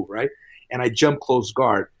my move, right? And I jump close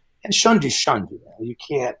guard. And Shunji's Shunji, man. You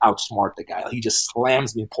can't outsmart the guy. He just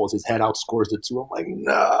slams me and pulls his head out, scores the two. I'm like,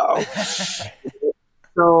 no.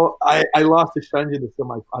 So I lost to Shunji in the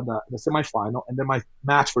semifinal. And then my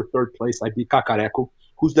match for third place, I beat Kakareku,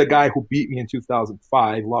 who's the guy who beat me in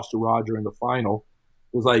 2005, lost to Roger in the final.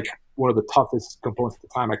 It was like one of the toughest components at the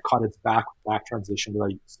time. I cut its back transition that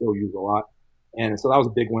I still use a lot. And so that was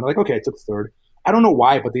a big win. Like, okay, I took third. I don't know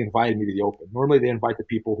why, but they invited me to the Open. Normally they invite the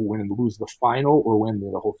people who win and lose the final or win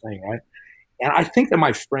the whole thing, right? And I think that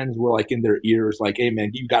my friends were like in their ears, like, hey,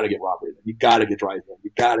 man, you got to get Robert in. You got to get Drysdale. You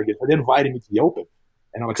got to get – they invited me to the Open.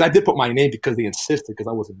 And I'm like, because I did put my name because they insisted because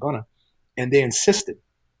I wasn't going to. And they insisted.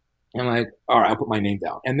 And I'm like, all right, I'll put my name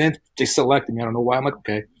down. And then they selected me. I don't know why. I'm like,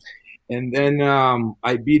 okay. And then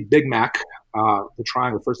I beat Big Mac the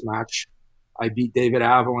triangle, the first match. I beat David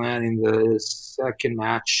Avilan in the second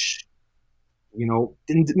match.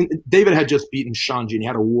 David had just beaten Shanji, and he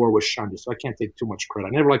had a war with Shanji, so I can't take too much credit.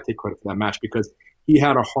 I never like to take credit for that match because he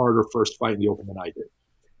had a harder first fight in the Open than I did.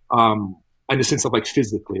 In the sense of like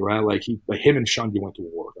physically, right? Like him and Shanji went to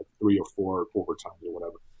war, like 3 or 4 overtimes or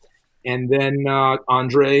whatever. And then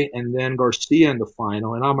Andre, and then Garcia in the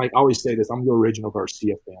final. And I always say this: I'm the original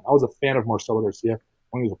Garcia fan. I was a fan of Marcelo Garcia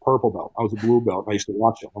when he was a purple belt. I was a blue belt. I used to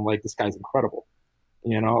watch him. I'm like, this guy's incredible.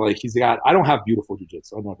 Like I don't have beautiful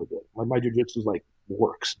jiu-jitsu. I never did. Like my jiu-jitsu is like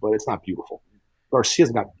works, but it's not beautiful.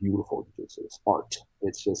 Garcia's got beautiful jiu-jitsu. It's art.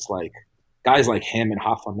 It's just like guys like him and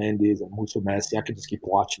Rafa Mendes and Musa Messi. I could just keep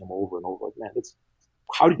watching them over and over. Like, man,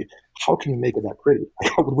 how can you make it that pretty?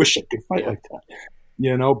 I would wish I could fight like that.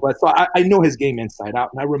 But so I know his game inside out,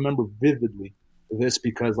 and I remember vividly this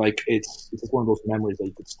because like it's just one of those memories that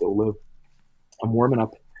you could still live. I'm warming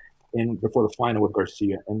up before the final with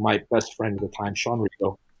Garcia, and my best friend at the time, Sean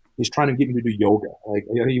Rico, he's trying to get me to do yoga. Like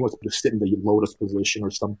he wants me to sit in the lotus position or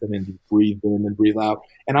something and breathe in and breathe out.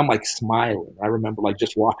 And I'm like smiling. I remember like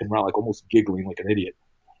just walking around like almost giggling like an idiot.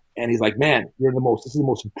 And he's like, "Man, this is the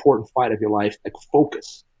most important fight of your life. Like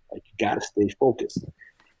focus. Like you gotta stay focused."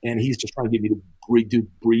 And he's just trying to get me to do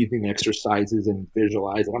breathing exercises and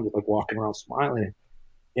visualize. And I'm just like walking around smiling.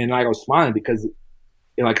 And I was smiling because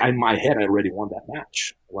like in my head, I already won that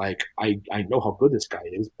match. Like I know how good this guy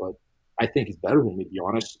is, but I think he's better than me, to be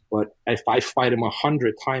honest. But if I fight him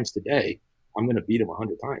 100 times today, I'm going to beat him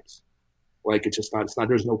 100 times. Like it's just not,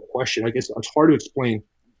 there's no question. I guess it's hard to explain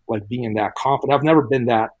like being that confident. I've never been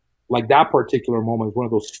that, like that particular moment is one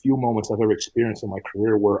of those few moments I've ever experienced in my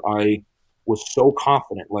career where I was so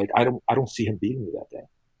confident. Like I don't see him beating me that day.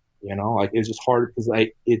 Like it's just hard because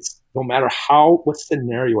like it's no matter what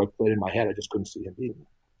scenario I played in my head, I just couldn't see him beating me.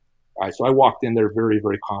 All right, so I walked in there very,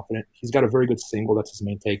 very confident. He's got a very good single. That's his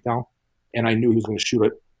main takedown. And I knew he was going to shoot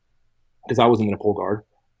it because I wasn't going to pull guard.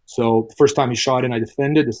 So the first time he shot it, I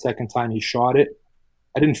defended. The second time he shot it,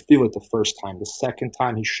 I didn't feel it the first time. The second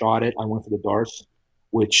time he shot it, I went for the Darce,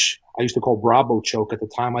 which I used to call Bravo choke at the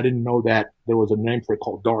time. I didn't know that there was a name for it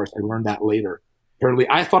called Darce. I learned that later. Apparently,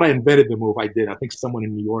 I thought I invented the move. I did. I think someone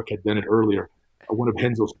in New York had done it earlier. One of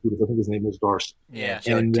Henzo's students. I think his name is Darce. Yeah,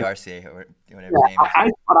 Darcy or whatever his name is.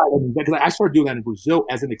 I thought because I started doing that in Brazil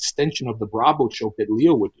as an extension of the Bravo choke that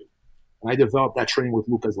Leo would do. And I developed that training with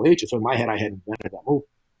Lucas Leite. So in my head, I had invented that move.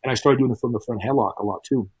 And I started doing it from the front headlock a lot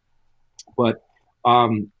too. But,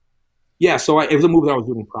 so it was a move that I was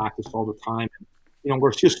doing in practice all the time.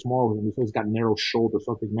 Garcia's smaller than me, so he's got narrow shoulders.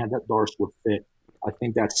 So I think, man, that Darce would fit. I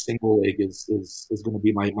think that single leg is going to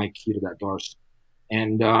be my key to that Darce.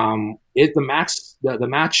 And the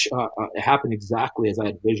match happened exactly as I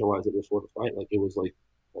had visualized it before the fight. Like it was like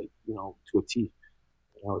to a T.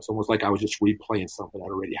 It's almost like I was just replaying something that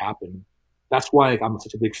already happened. That's why I'm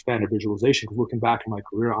such a big fan of visualization, because looking back in my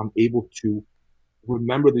career, I'm able to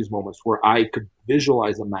remember these moments where I could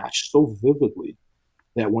visualize a match so vividly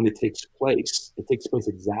that when it takes place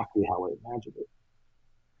exactly how I imagined it.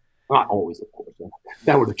 Not always, of course.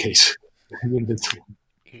 That were the case.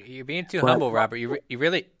 You're being too humble, Robert. You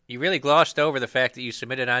really glossed over the fact that you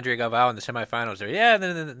submitted Andre Galvao in the semifinals. There, yeah.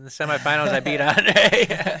 Then in the semifinals, I beat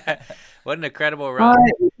Andre. What an incredible run!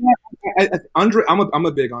 Andre, I'm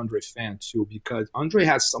a big Andre fan too, because Andre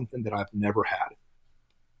has something that I've never had.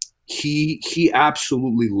 He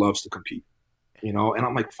absolutely loves to compete, and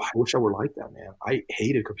I'm like, I wish I were like that, man. I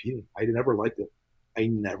hated competing. I never liked it.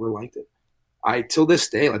 Till this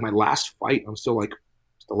day, like my last fight, I'm still like,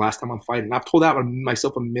 it's the last time I'm fighting. And I've told that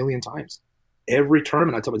myself a million times. Every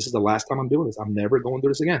tournament, I tell me, this is the last time I'm doing this. I'm never going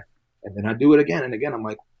through this again. And then I do it again and again. I'm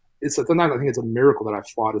like, sometimes I think it's a miracle that I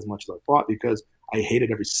fought as much as I fought, because I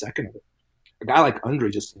hated every second of it. A guy like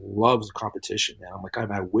Andre just loves competition, man. I'm like,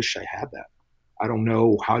 I wish I had that. I don't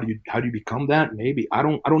know how do you become that? Maybe I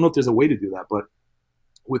don't know if there's a way to do that. But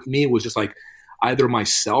with me, it was just like either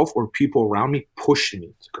myself or people around me pushing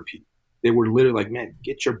me to compete. They were literally like, man,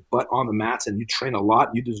 get your butt on the mats and you train a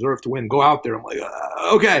lot. You deserve to win. Go out there. I'm like,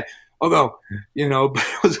 okay, I'll go. But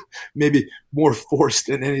it was maybe more forced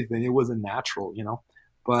than anything. It wasn't natural,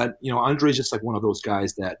 But, Andre's just like one of those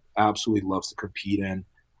guys that absolutely loves to compete. And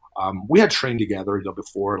we had trained together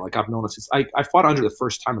before. Like I've known him since I fought Andre the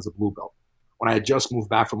first time as a blue belt. When I had just moved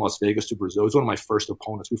back from Las Vegas to Brazil, he was one of my first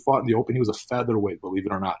opponents. We fought in the Open. He was a featherweight, believe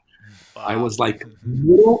it or not. Wow. I was like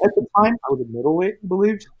middle at the time. I was a middleweight, I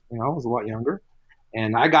believe. I was a lot younger.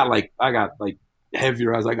 And I got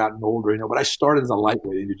heavier as I got older, but I started as a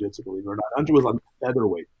lightweight in jiu-jitsu, believe it or not. Andre was like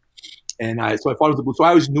featherweight. So I thought it was the blue. So I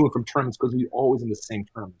always knew him from tournaments because we were always in the same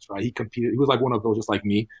tournaments, right? He competed. He was like one of those, just like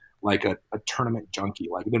me, like a tournament junkie.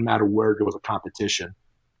 Like it didn't matter where there was a competition.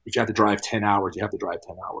 If you have to drive 10 hours, you have to drive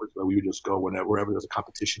 10 hours. But we would just go wherever there's a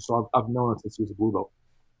competition. So I've known him since he was a blue belt.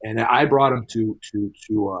 And I brought him to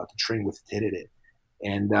train with Tididit.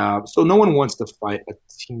 And so no one wants to fight a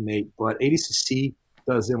teammate, but ADCC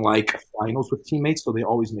doesn't like finals with teammates, so they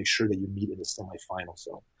always make sure that you meet in the semifinal.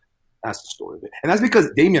 So that's the story of it. And that's because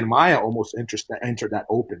Damian Maia almost entered that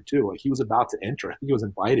open too. Like he was about to enter. I think he was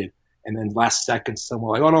invited. And then last second,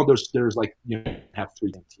 someone like, oh no, there's like, have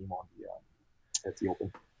 3 team on at the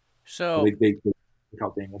open. So they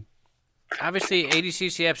help Damian. Obviously,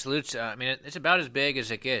 ADCC Absolutes, I mean, it's about as big as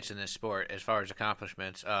it gets in this sport as far as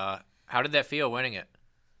accomplishments. How did that feel winning it?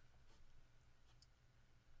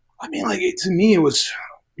 I mean, like, to me, it was,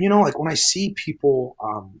 like when I see people,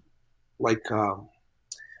 I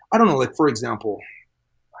don't know, like, for example,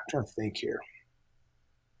 I'm trying to think here.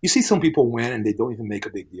 You see some people win and they don't even make a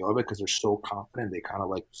big deal of it because they're so confident. They kind of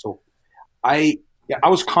like, so I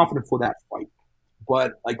was confident for that fight.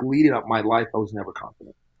 But, like, leading up my life, I was never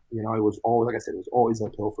confident. It was always, like I said, it was always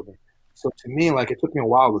uphill for me. So to me, like, it took me a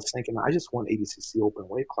while to think, and I just won ADCC open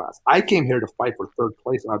weight class. I came here to fight for 3rd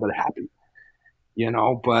place, and I've been happy,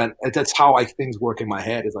 But that's how things work in my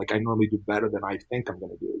head. Is like I normally do better than I think I'm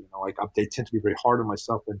going to do. They tend to be very hard on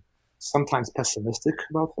myself and sometimes pessimistic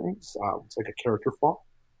about things. It's like a character flaw.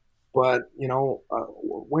 But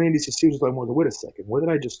winning ADCC was like, wait a second, what did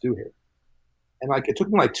I just do here? And like it took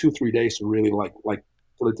me like 2-3 days to really like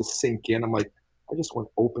for it to sink in. I'm like, I just went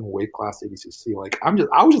open weight class ADCC. Like I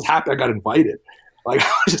was just happy I got invited. Like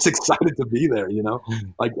I was just excited to be there,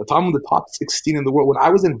 Like I'm the top 16 in the world. When I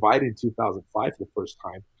was invited in 2005 for the first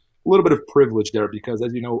time, a little bit of privilege there because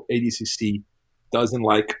as you know, ADCC doesn't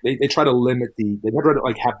like they try to limit they try to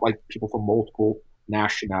like have like people from multiple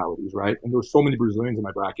nationalities, right? And there were so many Brazilians in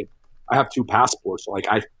my bracket. I have 2 passports, so like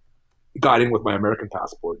I got in with my American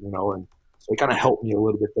passport, and so it kind of helped me a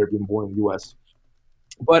little bit there being born in the U.S.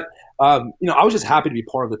 But, I was just happy to be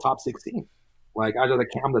part of the top 16. Like, I was like,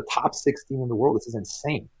 I'm the top 16 in the world. This is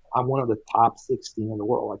insane. I'm one of the top 16 in the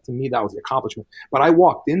world. Like, to me, that was the accomplishment. But I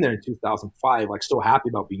walked in there in 2005, like, so happy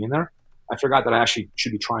about being there. I forgot that I actually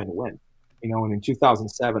should be trying to win. And in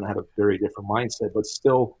 2007, I had a very different mindset. But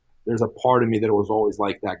still, there's a part of me that was always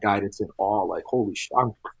like that guy that's in awe. Like, holy shit,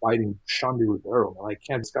 I'm fighting Shandy Ribeiro, man. Like,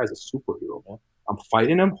 this guy's a superhero, man. I'm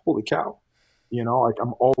fighting him? Holy cow. Like,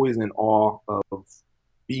 I'm always in awe of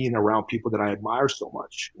being around people that I admire so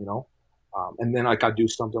much, and then like I do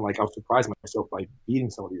something like I'll surprise myself by beating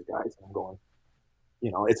some of these guys, and I'm going,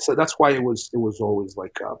 it's that's why it was always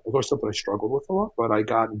like it was something I struggled with a lot, but I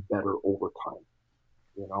got better over time,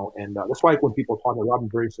 and that's why when people talk about I'm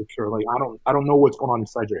very secure, like I don't know what's going on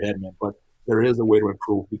inside your head, man, but there is a way to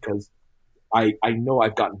improve because I know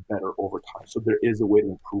I've gotten better over time, so there is a way to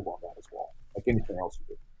improve on that as well, like anything else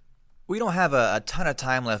you do. We don't have a ton of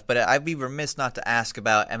time left, but I'd be remiss not to ask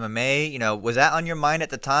about MMA. Was that on your mind at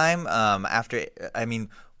the time?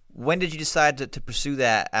 When did you decide to pursue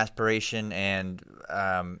that aspiration, and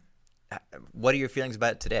what are your feelings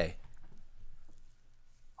about it today?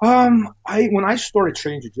 When I started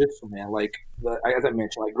training jiu-jitsu, man, like as I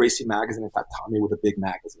mentioned, like Gracie Magazine and Tatami were the big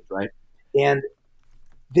magazines, right? And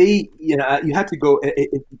they, you had to go.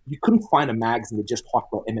 You couldn't find a magazine that just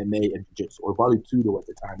talked about MMA and jiu-jitsu or Vale Tudo at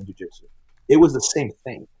the time in jiu-jitsu. It was the same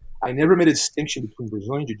thing. I never made a distinction between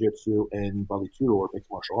Brazilian jiu-jitsu and Vale Tudo or mixed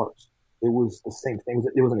martial arts. It was the same thing.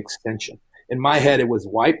 It was an extension. In my head, it was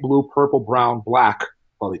white, blue, purple, brown, black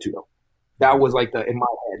Vale Tudo. That was like in my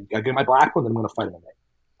head. I get my black one, then I'm going to fight MMA.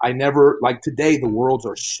 I never, like today, the worlds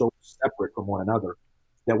are so separate from one another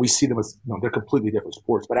that we see them as, they're completely different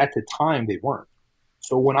sports. But at the time, they weren't.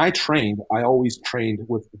 So when I trained, I always trained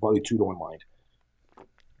with Vale Tudo in mind.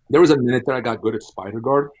 There was a minute that I got good at Spider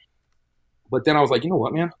Guard, but then I was like, you know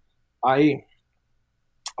what, man, I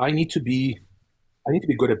need to be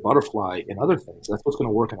good at butterfly and other things. That's what's going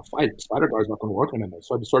to work in a fight. Spider Guard is not going to work in MMA.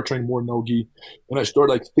 So I started training more no-gi, and I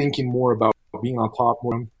started like thinking more about being on top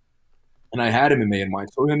more. And I had MMA in mind.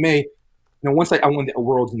 So MMA, once I won the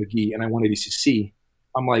worlds in the gi and I won ADCC,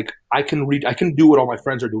 I'm like, I can do what all my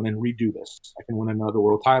friends are doing and redo this. I can win another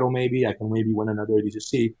world title maybe. I can maybe win another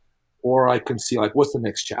ADCC. Or I can see, like, what's the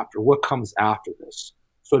next chapter? What comes after this?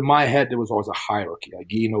 So in my head, there was always a hierarchy, like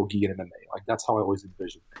gi, no gi, and MMA. Like, that's how I always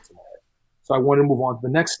envisioned things in my head. So I wanted to move on to the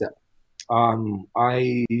next step.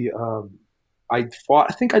 I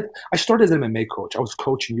started as an MMA coach. I was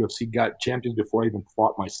coaching UFC champions before I even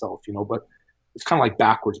fought myself, but it's kind of like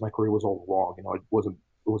backwards. My career was all wrong. It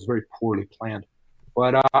was very poorly planned.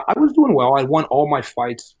 But I was doing well. I won all my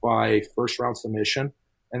fights by first round submission.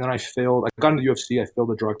 and then I failed. I got into the UFC. I failed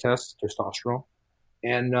the drug test, testosterone,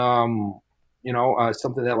 and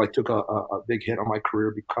something that like took a big hit on my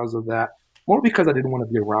career because of that. More because I didn't want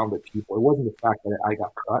to be around the people. It wasn't the fact that I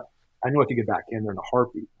got cut. I knew I could get back in there in a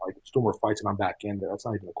heartbeat. Like, still more fights and I'm back in there. That's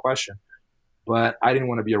not even a question. But I didn't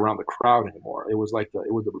want to be around the crowd anymore. It was like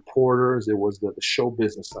it was the reporters, it was the show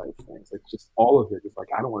business side of things. Like, just all of it. Just like,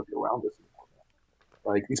 I don't want to be around this anymore.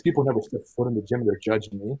 Like, these people never step foot in the gym and they're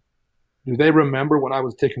judging me. Do they remember when I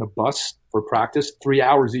was taking a bus for practice 3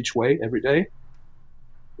 hours each way every day?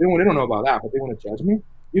 They don't know about that, but they want to judge me.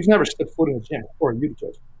 You've never stepped foot in the gym. Who are you to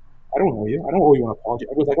judge me? I don't know you. I don't owe you an apology.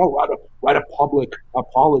 I was like, oh, write a public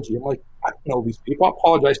apology. I'm like, I don't know these people. I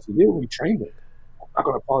apologize to you. We trained them. I'm not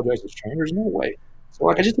going to apologize as trainers. No way. So,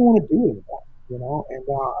 like, I just didn't want to do it anymore, and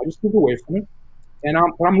I just moved away from it. And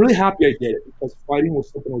but I'm really happy I did it, because fighting was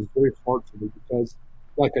something that was very hard for me because,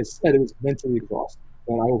 like I said, it was mentally exhausting.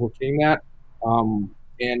 But I overcame that. I'm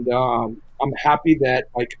happy that,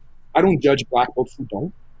 like, I don't judge black belts who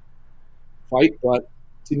don't fight, but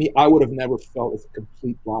to me, I would have never felt as a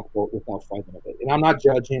complete black belt without fighting a bit. And I'm not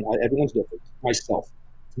judging. Everyone's different. Myself,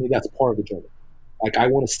 to me, that's part of the journey. Like, I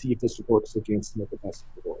want to see if this works against me at the best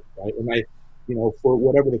of the world, right? And for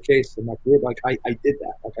whatever the case in my career, like, I did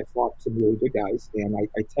that. Like, I fought some really good guys, and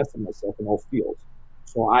I tested myself in all fields.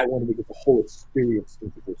 So I wanted to get the whole experience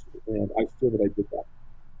into this, and I feel that I did that.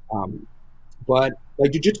 But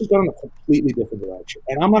like, jiu-jitsu's gone in a completely different direction.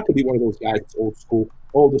 And I'm not going to be one of those guys that's old school.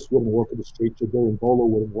 Oh, this wouldn't work in the streets. Or Berimbolo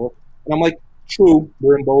wouldn't work. And I'm like, true,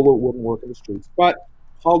 Berimbolo wouldn't work in the streets. But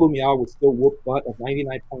Paulo Miyao would still whoop butt of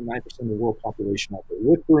 99.9% of the world population out there,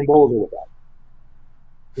 with Berimbolo or without.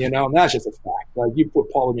 And that's just a fact. Like, you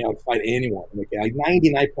put Paulo Miyao to fight anyone, okay? Like,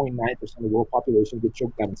 99.9% of the world population get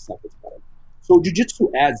choked out in seconds by him. So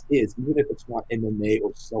jiu-jitsu as is, even if it's not MMA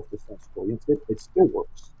or self-defense oriented, it still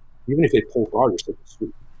works. Even if they pull guard or still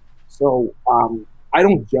sweep. So I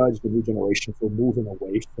don't judge the new generation for moving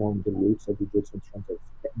away from the roots of jiu-jitsu in terms of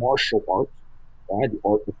martial art, right? The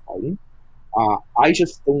art of fighting.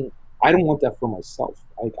 I don't want that for myself.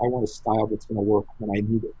 I want a style that's going to work when I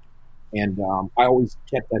need it. And I always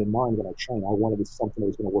kept that in mind when I trained. I wanted something that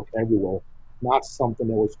was going to work everywhere, not something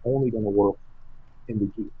that was only going to work in the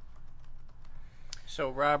gi.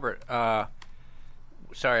 So, Robert,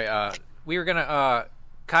 we were going to...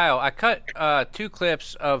 Kyle, I cut 2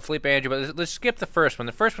 clips of Felipe Andrew, but let's skip the first one.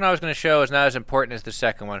 The first one I was going to show is not as important as the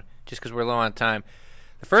second one, just because we're low on time.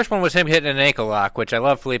 The first one was him hitting an ankle lock, which I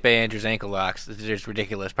love Felipe Andrew's ankle locks. It's just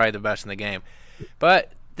ridiculous, probably the best in the game.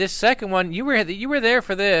 But this second one, you were there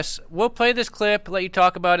for this. We'll play this clip, let you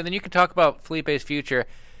talk about it, and then you can talk about Felipe's future.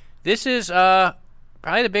 This is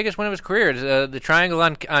probably the biggest win of his career, the triangle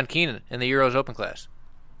on Keenan in the Euros Open class.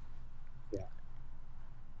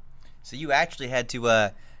 So you actually had to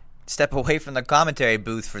step away from the commentary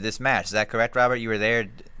booth for this match. Is that correct, Robert? You were there?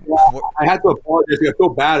 Yeah, I had to apologize. I feel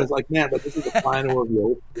bad. It's like, man, but this is the final of the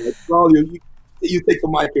Open. Like, well, you take the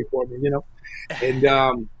mic here for me,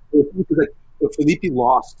 And Felipe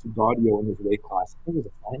lost to Gaudio in his weight class. I think it was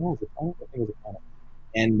a final. I think it was a final.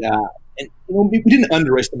 And we didn't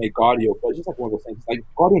underestimate Gaudio, but it's just like one of those things. Like,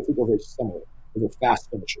 Gaudio and Felipe are very similar. They're fast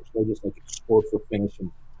finishers. They're just like score for finish,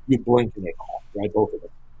 and you blink and they call, right? Both of them.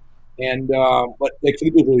 And but like,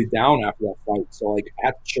 Felipe was really down after that fight, so like, I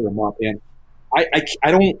had to cheer him up. And I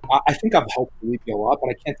think I've helped Felipe a lot, but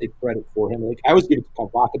I can't take credit for him. Like, I always give it to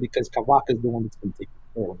Cavaca, because Cavaca is the one that's been taking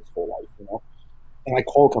care of him his whole life, And I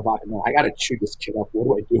called Cavaca, man, I got to cheer this kid up. What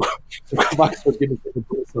do I do? So Cavaca was giving me the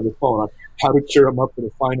on the phone on how to cheer him up for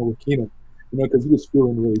the final with Keenan, because he was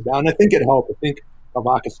feeling really down. I think it helped. I think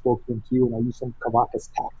Cavaca spoke to him too, and I used some of Cavaca's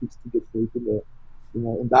tactics to get Felipe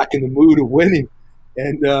and back in the mood of winning.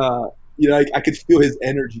 And, I could feel his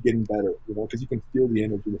energy getting better, because you can feel the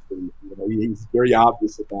energy with Felipe. He's very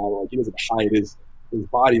obvious about it. Like, he doesn't hide his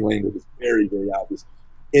body language is very, very obvious.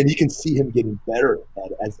 And you can see him getting better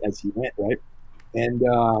as he went, right? And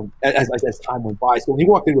as time went by. So when he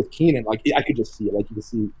walked in with Keenan, like, I could just see it. Like, you can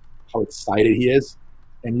see how excited he is,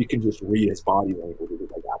 and you can just read his body language. It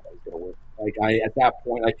was like, that guy's going to win. Like, at that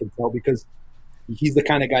point, I can tell, because he's the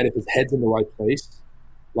kind of guy that if his head's in the right place,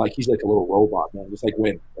 like, he's like a little robot, man. Just like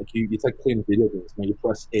win. Like, it's like playing video games, man. You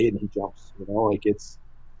press A and he jumps. Like, it's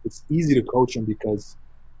easy to coach him, because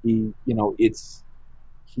he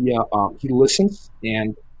listens,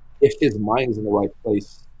 and if his mind is in the right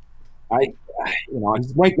place,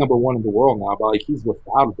 he's ranked number 1 in the world now, but like, he's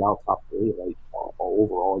without a doubt top 3, like,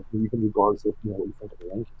 overall, even regardless of what you think of the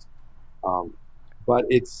rankings. But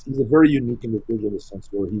he's a very unique individual in the sense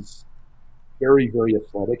where he's very, very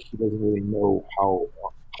athletic. He doesn't really know how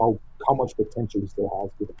much potential he still has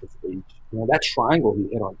given his age. That triangle he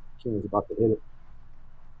hit on Keenan is about to hit it.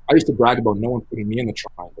 I used to brag about no one putting me in the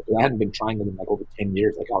triangle because I hadn't been triangle in like over 10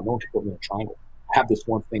 years. Like, oh, no one can put me in a triangle. I have this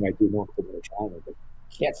one thing I do, no one can put me in a triangle. But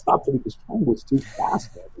you can't stop Felipe's triangle. It's too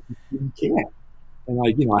fast, man. You can't. And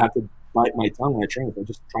like, I have to bite my tongue when I train with him.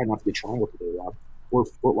 Just try not to get triangle today, Rob. Or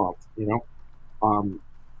foot locked,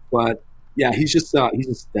 But yeah, he's just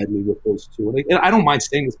deadly with those two. And I don't mind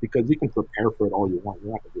saying this because you can prepare for it all you want.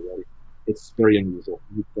 You're not going to be ready. It's very unusual.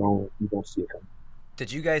 You don't see it coming.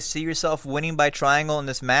 Did you guys see yourself winning by triangle in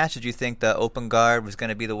this match? Did you think the open guard was going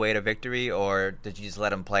to be the way to victory, or did you just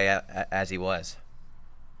let him play as he was?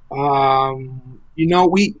 Who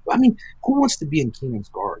wants to be in Keenan's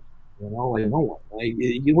guard? Like no one. Like,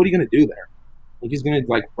 what are you going to do there? Like, he's going to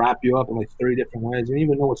like wrap you up in like 30 different ways. You don't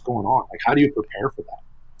even know what's going on. Like, how do you prepare for that?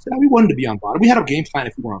 So we wanted to be on bottom. We had a game plan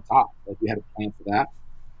if we were on top. Like, we had a plan for that.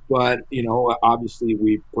 But, obviously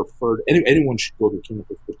we preferred anyone should go to Keenan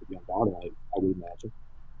prefers to be on bottom, I would imagine.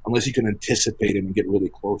 Unless you can anticipate him and get really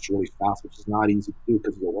close really fast, which is not easy to do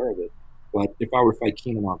because he's aware of it. But if I were to fight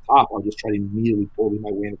Keenan on top, I'll just try to immediately bully my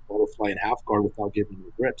way into butterfly and half guard without giving him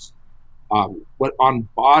the grips. But on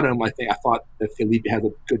bottom, I thought that Felipe has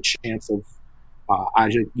a good chance of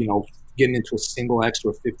either, getting into a single X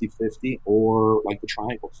or a 50-50 or like the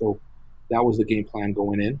triangle. So that was the game plan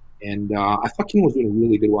going in. And I thought Keenan was doing a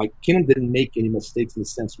really good work. Like, Keenan didn't make any mistakes in the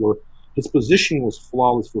sense where his positioning was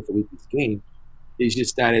flawless for Felipe's game. It's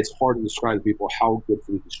just that it's hard to describe to people how good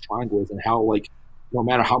Felipe's triangle is and how, like, no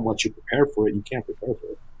matter how much you prepare for it, you can't prepare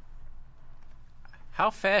for it.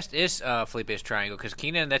 How fast is Felipe's triangle? Because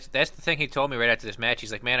Keenan, that's the thing he told me right after this match.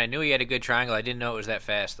 He's like, man, I knew he had a good triangle. I didn't know it was that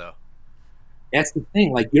fast, though. That's the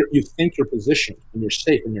thing. Like, you think you're positioned and you're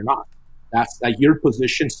safe, and you're not. That's like your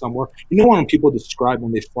position somewhere. When people describe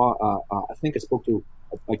when they fought, I think I spoke to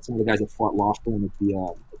like some of the guys that fought Lofton at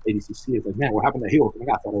the ADCC. It's like, man, what happened to heel hook? I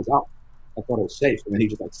thought I was out. I thought I was safe. And then he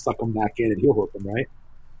just like suck him back in and heel hook him, right?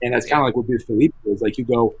 And that's kind of like what with Felipe is. Like,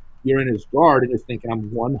 you're in his guard and you're thinking, I'm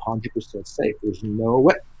 100% safe. There's no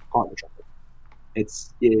way. Caught in the trouble.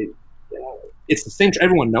 It's the same.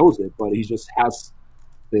 Everyone knows it, but he just has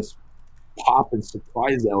this pop and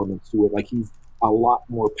surprise element to it. Like, he's a lot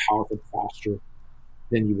more powerful and faster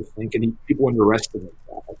than you would think. And people underestimate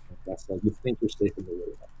that. I think that's like, you think you're safe in the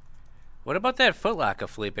way. What about that footlock of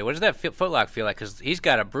Felipe? What does that footlock feel like? Because he's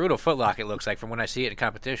got a brutal footlock, it looks like, from when I see it in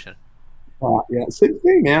competition. Yeah, same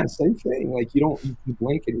thing, man. Same thing. Like, you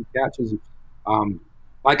blink and he catches.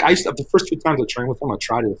 Like, the first 2 times I trained with him, I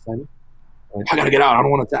tried to defend him. Like, I gotta get out. I don't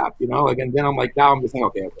want to tap, and then I'm like, now I'm just like,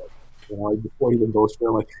 okay. Like, before he even goes for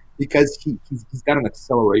it, like, because he's got an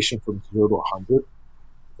acceleration from 0 to 100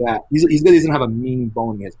 that he doesn't have a mean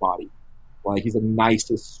bone in his body. Like, he's the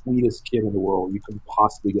nicest, sweetest kid in the world. You couldn't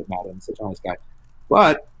possibly get mad at him. Such a nice guy.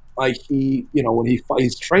 But like, when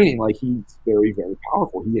he's training, like, he's very, very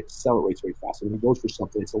powerful. He accelerates very fast. And when he goes for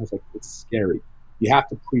something, it's almost like it's scary. You have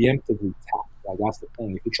to preemptively tap. Like, that's the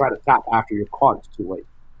thing. If you try to tap after you're caught, it's too late.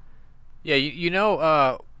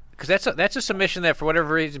 Yeah, because that's a submission that for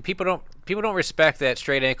whatever reason people don't respect that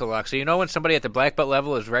straight ankle lock. So when somebody at the black belt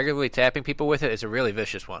level is regularly tapping people with it, it's a really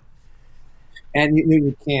vicious one. And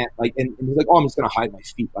you can't, like, and he's like, oh, I'm just gonna hide my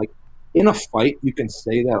feet. Like, in a fight, you can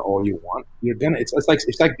say that all you want.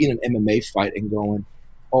 It's like being an MMA fight and going,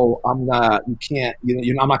 oh, I'm not. You can't.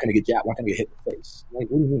 I'm not gonna get jabbed. I'm not gonna get hit in the face. Like,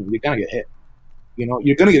 what do you mean? You're gonna get hit.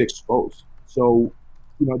 You're gonna get exposed. So,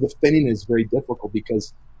 defending is very difficult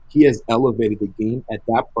because he has elevated the game at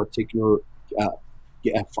that particular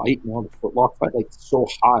fight, the footlock fight, like, so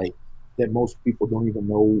high that most people don't even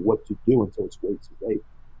know what to do until it's way too late.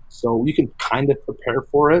 So you can kind of prepare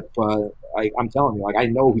for it, but I'm telling you, like, I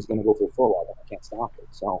know he's going to go for a footlock, and I can't stop it.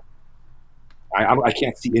 So I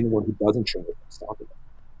can't see anyone who doesn't train with him stopping it.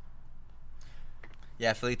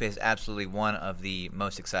 Yeah, Felipe is absolutely one of the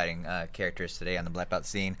most exciting characters today on the black belt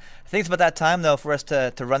scene. I think it's about that time, though, for us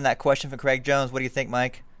to run that question for Craig Jones. What do you think,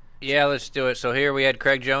 Mike? Yeah, let's do it. So here we had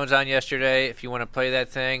Craig Jones on yesterday, if you want to play that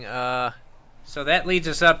thing. So that leads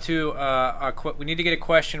us up to we need to get a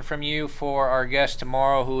question from you for our guest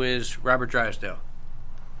tomorrow, who is Robert Drysdale.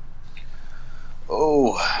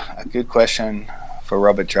 Oh, a good question for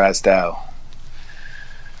Robert Drysdale.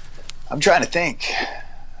 I'm trying to think.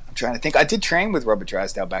 I did train with Robert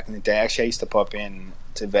Drysdale back in the day. Actually, I used to pop in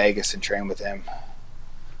to Vegas and train with him.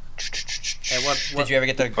 And what did you ever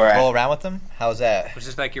get to roll around with him? How was that? Was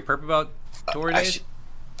this like your purple belt tour days?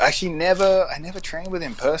 Actually, I never trained with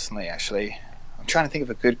him personally. Actually, I'm trying to think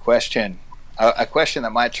of a good question, a question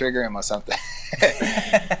that might trigger him or something.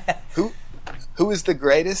 Who is the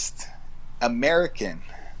greatest American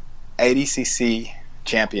ADCC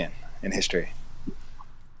champion in history?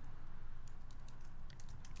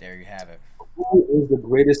 There you have it. Who is the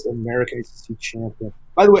greatest American ADCC champion?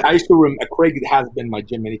 By the way, I used to remember Craig has been in my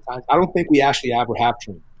gym many times. I don't think we actually ever have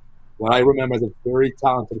trained. What I remember as a very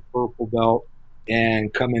talented purple belt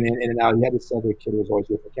and coming in and out. He had this other kid who was always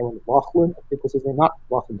with him. I can't remember. Laughlin, I think was his name. Not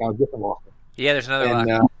Laughlin, guy, different Laughlin. Yeah, there's another And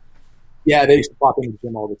Laughlin. yeah, they used to pop in the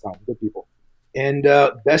gym all the time. Good people. And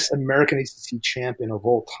best American ACC champion of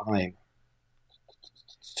all time.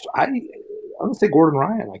 I'm going to say Gordon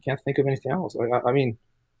Ryan. I can't think of anything else. I mean,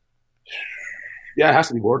 yeah, it has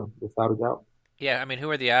to be Gordon, without a doubt. Yeah, I mean, who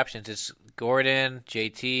are the options? It's Gordon,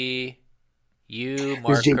 JT, you,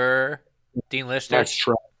 Mark Kerr, Dean Lister. That's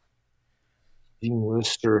true. Dean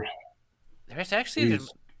Lister. There's actually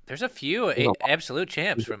there's a few absolute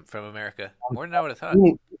champs from America. More than I would have thought.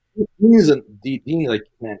 Dean, like,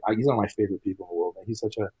 man, he's one of my favorite people in the world. Man.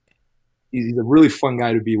 He's a really fun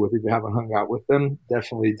guy to be with. If you haven't hung out with him,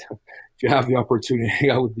 definitely, if you have the opportunity, hang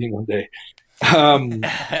out with Dean one day. Him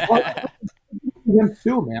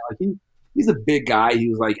too, man. Like he's a big guy. He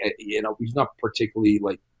was like, he's not particularly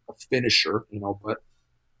like a finisher, but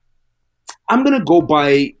I'm gonna go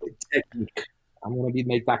by technique. I'm gonna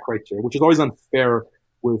make that criteria, which is always unfair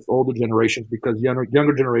with older generations because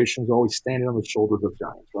younger generations are always standing on the shoulders of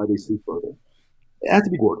giants, right? They see further. It has to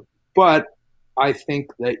be Gordon, but I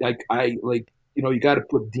think that you got to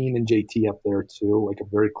put Dean and JT up there too, like a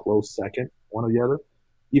very close second, one or the other.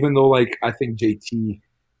 Even though I think JT's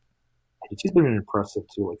been impressive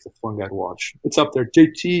too. Like, it's a fun guy to watch. It's up there.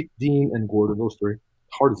 JT, Dean, and Gordon. Those three.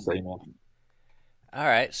 Hard to say, man. All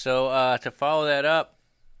right. So to follow that up,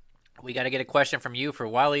 we got to get a question from you for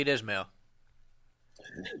Waleed Ismail.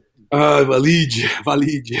 Valij.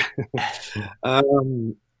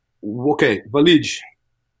 Okay, Valij.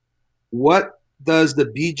 What does the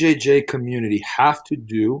BJJ community have to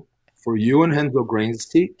do for you and Renzo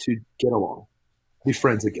Gracie to get along, be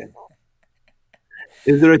friends again?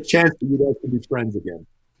 Is there a chance that you guys can be friends again?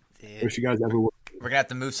 Dude. Or if you guys ever work? We're going to have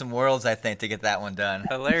to move some worlds, I think, to get that one done.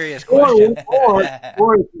 Hilarious question. Or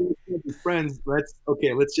if you can't be friends, let's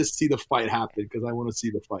just see the fight happen because I want to see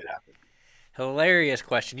the fight happen. Hilarious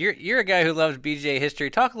question. You're a guy who loves BJJ history.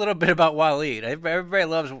 Talk a little bit about Waleed. Everybody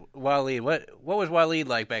loves Waleed. What was Waleed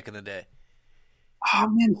like back in the day? Oh,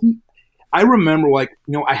 man, I remember, I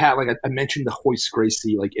had, I mentioned the Royce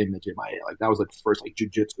Gracie, image in my head. That was, the first,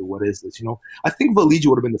 jiu-jitsu, what is this, I think Valij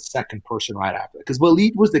would have been the second person right after that. Because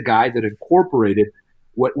Valij was the guy that incorporated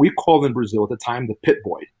what we called in Brazil at the time the pit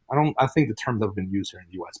boy. I think the term that have been used here in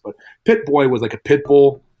the U.S., but pit boy was like a pit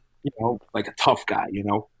bull, like a tough guy,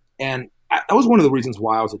 And that was one of the reasons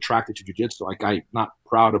why I was attracted to jiu-jitsu. I'm not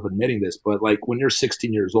proud of admitting this, but, when you're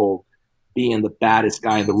 16 years old, being the baddest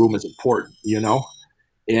guy in the room is important,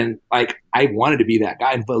 And I wanted to be that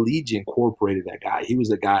guy, and Valij incorporated that guy. He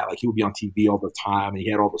was a guy he would be on TV all the time, and he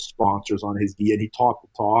had all the sponsors on his D, and he talked the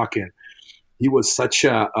talk, and he was such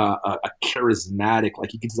a charismatic.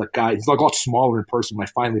 He's a guy. He's a lot smaller in person. When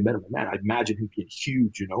I finally met him, man, I imagine him being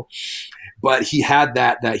huge, But he had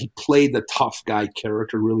that he played the tough guy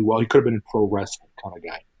character really well. He could have been a pro wrestling kind of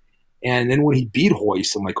guy. And then when he beat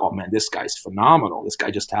Royce, I'm like, oh man, this guy's phenomenal. This guy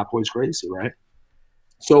just tapped Royce Gracie, right?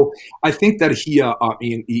 So I think that he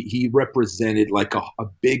represented a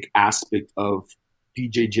big aspect of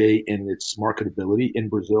BJJ and its marketability in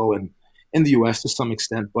Brazil and in the U.S. to some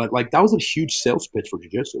extent. But that was a huge sales pitch for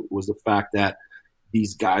jiu-jitsu. It was the fact that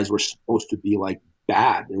these guys were supposed to be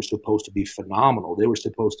bad. They were supposed to be phenomenal. They were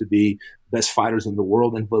supposed to be best fighters in the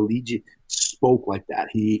world. And Valij spoke like that.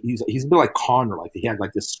 He's a bit like Conor. He had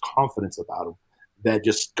this confidence about him that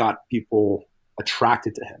just got people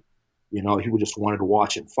attracted to him. He would just wanted to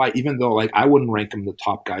watch him fight, even though I wouldn't rank him the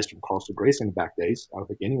top guys from Carlson Gracie in the back days. I don't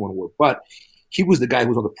think anyone would, but he was the guy who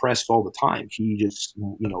was on the press all the time. He just,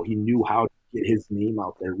 he knew how to get his name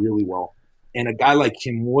out there really well. And a guy like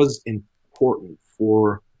him was important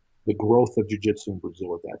for the growth of jiu-jitsu in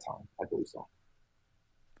Brazil at that time. I believe so.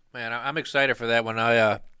 Man, I'm excited for that one.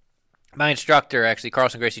 My instructor, actually,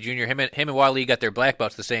 Carlson Gracie Jr., him and Waleed got their black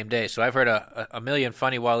belts the same day. So I've heard a million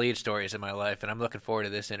funny Waleed stories in my life, and I'm looking forward to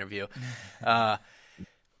this interview.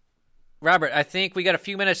 Robert, I think we got a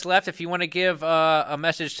few minutes left. If you want to give a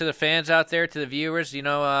message to the fans out there, to the viewers,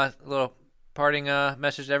 a little parting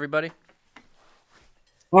message to everybody.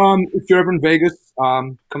 If you're ever in Vegas,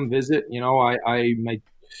 come visit. I've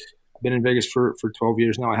been in Vegas for 12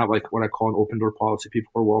 years now. I have what I call an open door policy.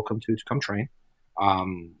 People are welcome to come train.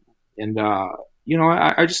 I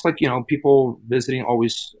just people visiting,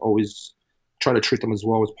 always try to treat them as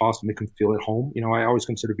well as possible, make them feel at home. I always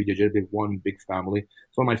consider BJJ to be one big family.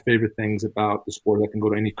 It's one of my favorite things about the sport. I can go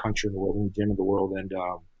to any country in the world, any gym in the world, and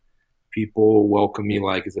people welcome me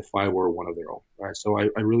as if I were one of their own. Right? So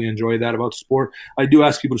I really enjoy that about the sport. I do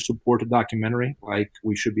ask people to support the documentary.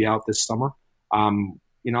 We should be out this summer.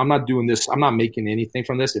 I'm not doing this. I'm not making anything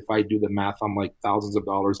from this. If I do the math, I'm like thousands of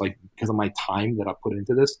dollars, like because of my time that I put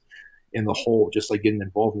into this in the whole, just like getting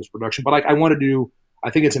involved in this production. But like I want to do, I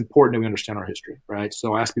think it's important that we understand our history, right?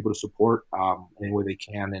 So I ask people to support any way they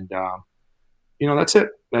can, and that's it.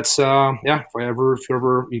 That's yeah. If you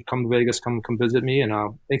ever you come to Vegas, come visit me, and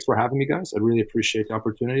thanks for having me, guys. I really appreciate the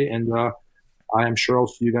opportunity, and I am sure I'll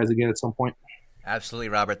see you guys again at some point. Absolutely,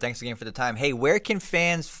 Robert. Thanks again for the time. Hey, where can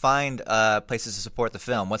fans find places to support the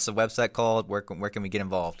film? What's the website called? Where can we get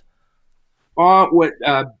involved? With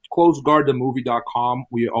closeguardthemovie.com.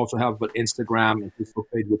 We also have an Instagram and Facebook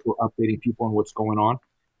page which we're updating people on what's going on.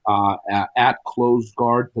 At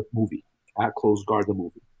closeguard the movie. At closeguard the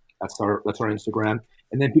movie. That's our Instagram.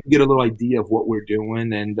 And then people get a little idea of what we're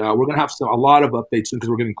doing, and we're gonna have a lot of updates soon because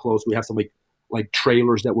we're getting close. We have some like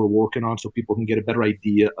trailers that we're working on so people can get a better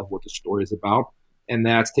idea of what the story is about. And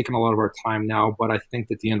that's taken a lot of our time now, but I think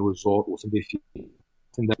that the end result will be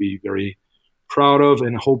something that we very proud of,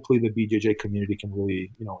 and hopefully the BJJ community can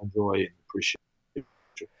really, enjoy and appreciate.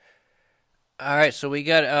 All right, so we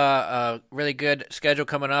got a really good schedule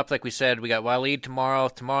coming up. Like we said, we got Waleed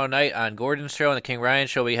tomorrow night on Gordon's show and the King Ryan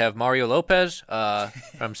show. We have Mario Lopez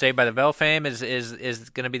from Saved by the Bell fame is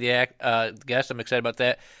going to be the guest. I'm excited about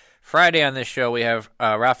that. Friday on this show, we have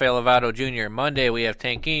Rafael Lovato Jr. Monday, we have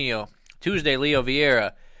Tanquinho. Tuesday, Leo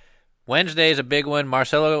Vieira. Wednesday is a big one.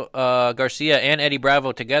 Marcelo Garcia and Eddie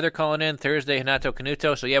Bravo together calling in. Thursday, Hanato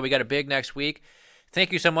Canuto. So, yeah, we got a big next week.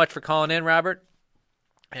 Thank you so much for calling in, Robert.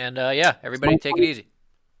 And, everybody take it easy.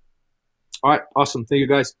 All right. Awesome. Thank you,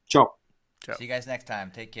 guys. Ciao. See you guys next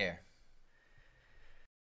time. Take care.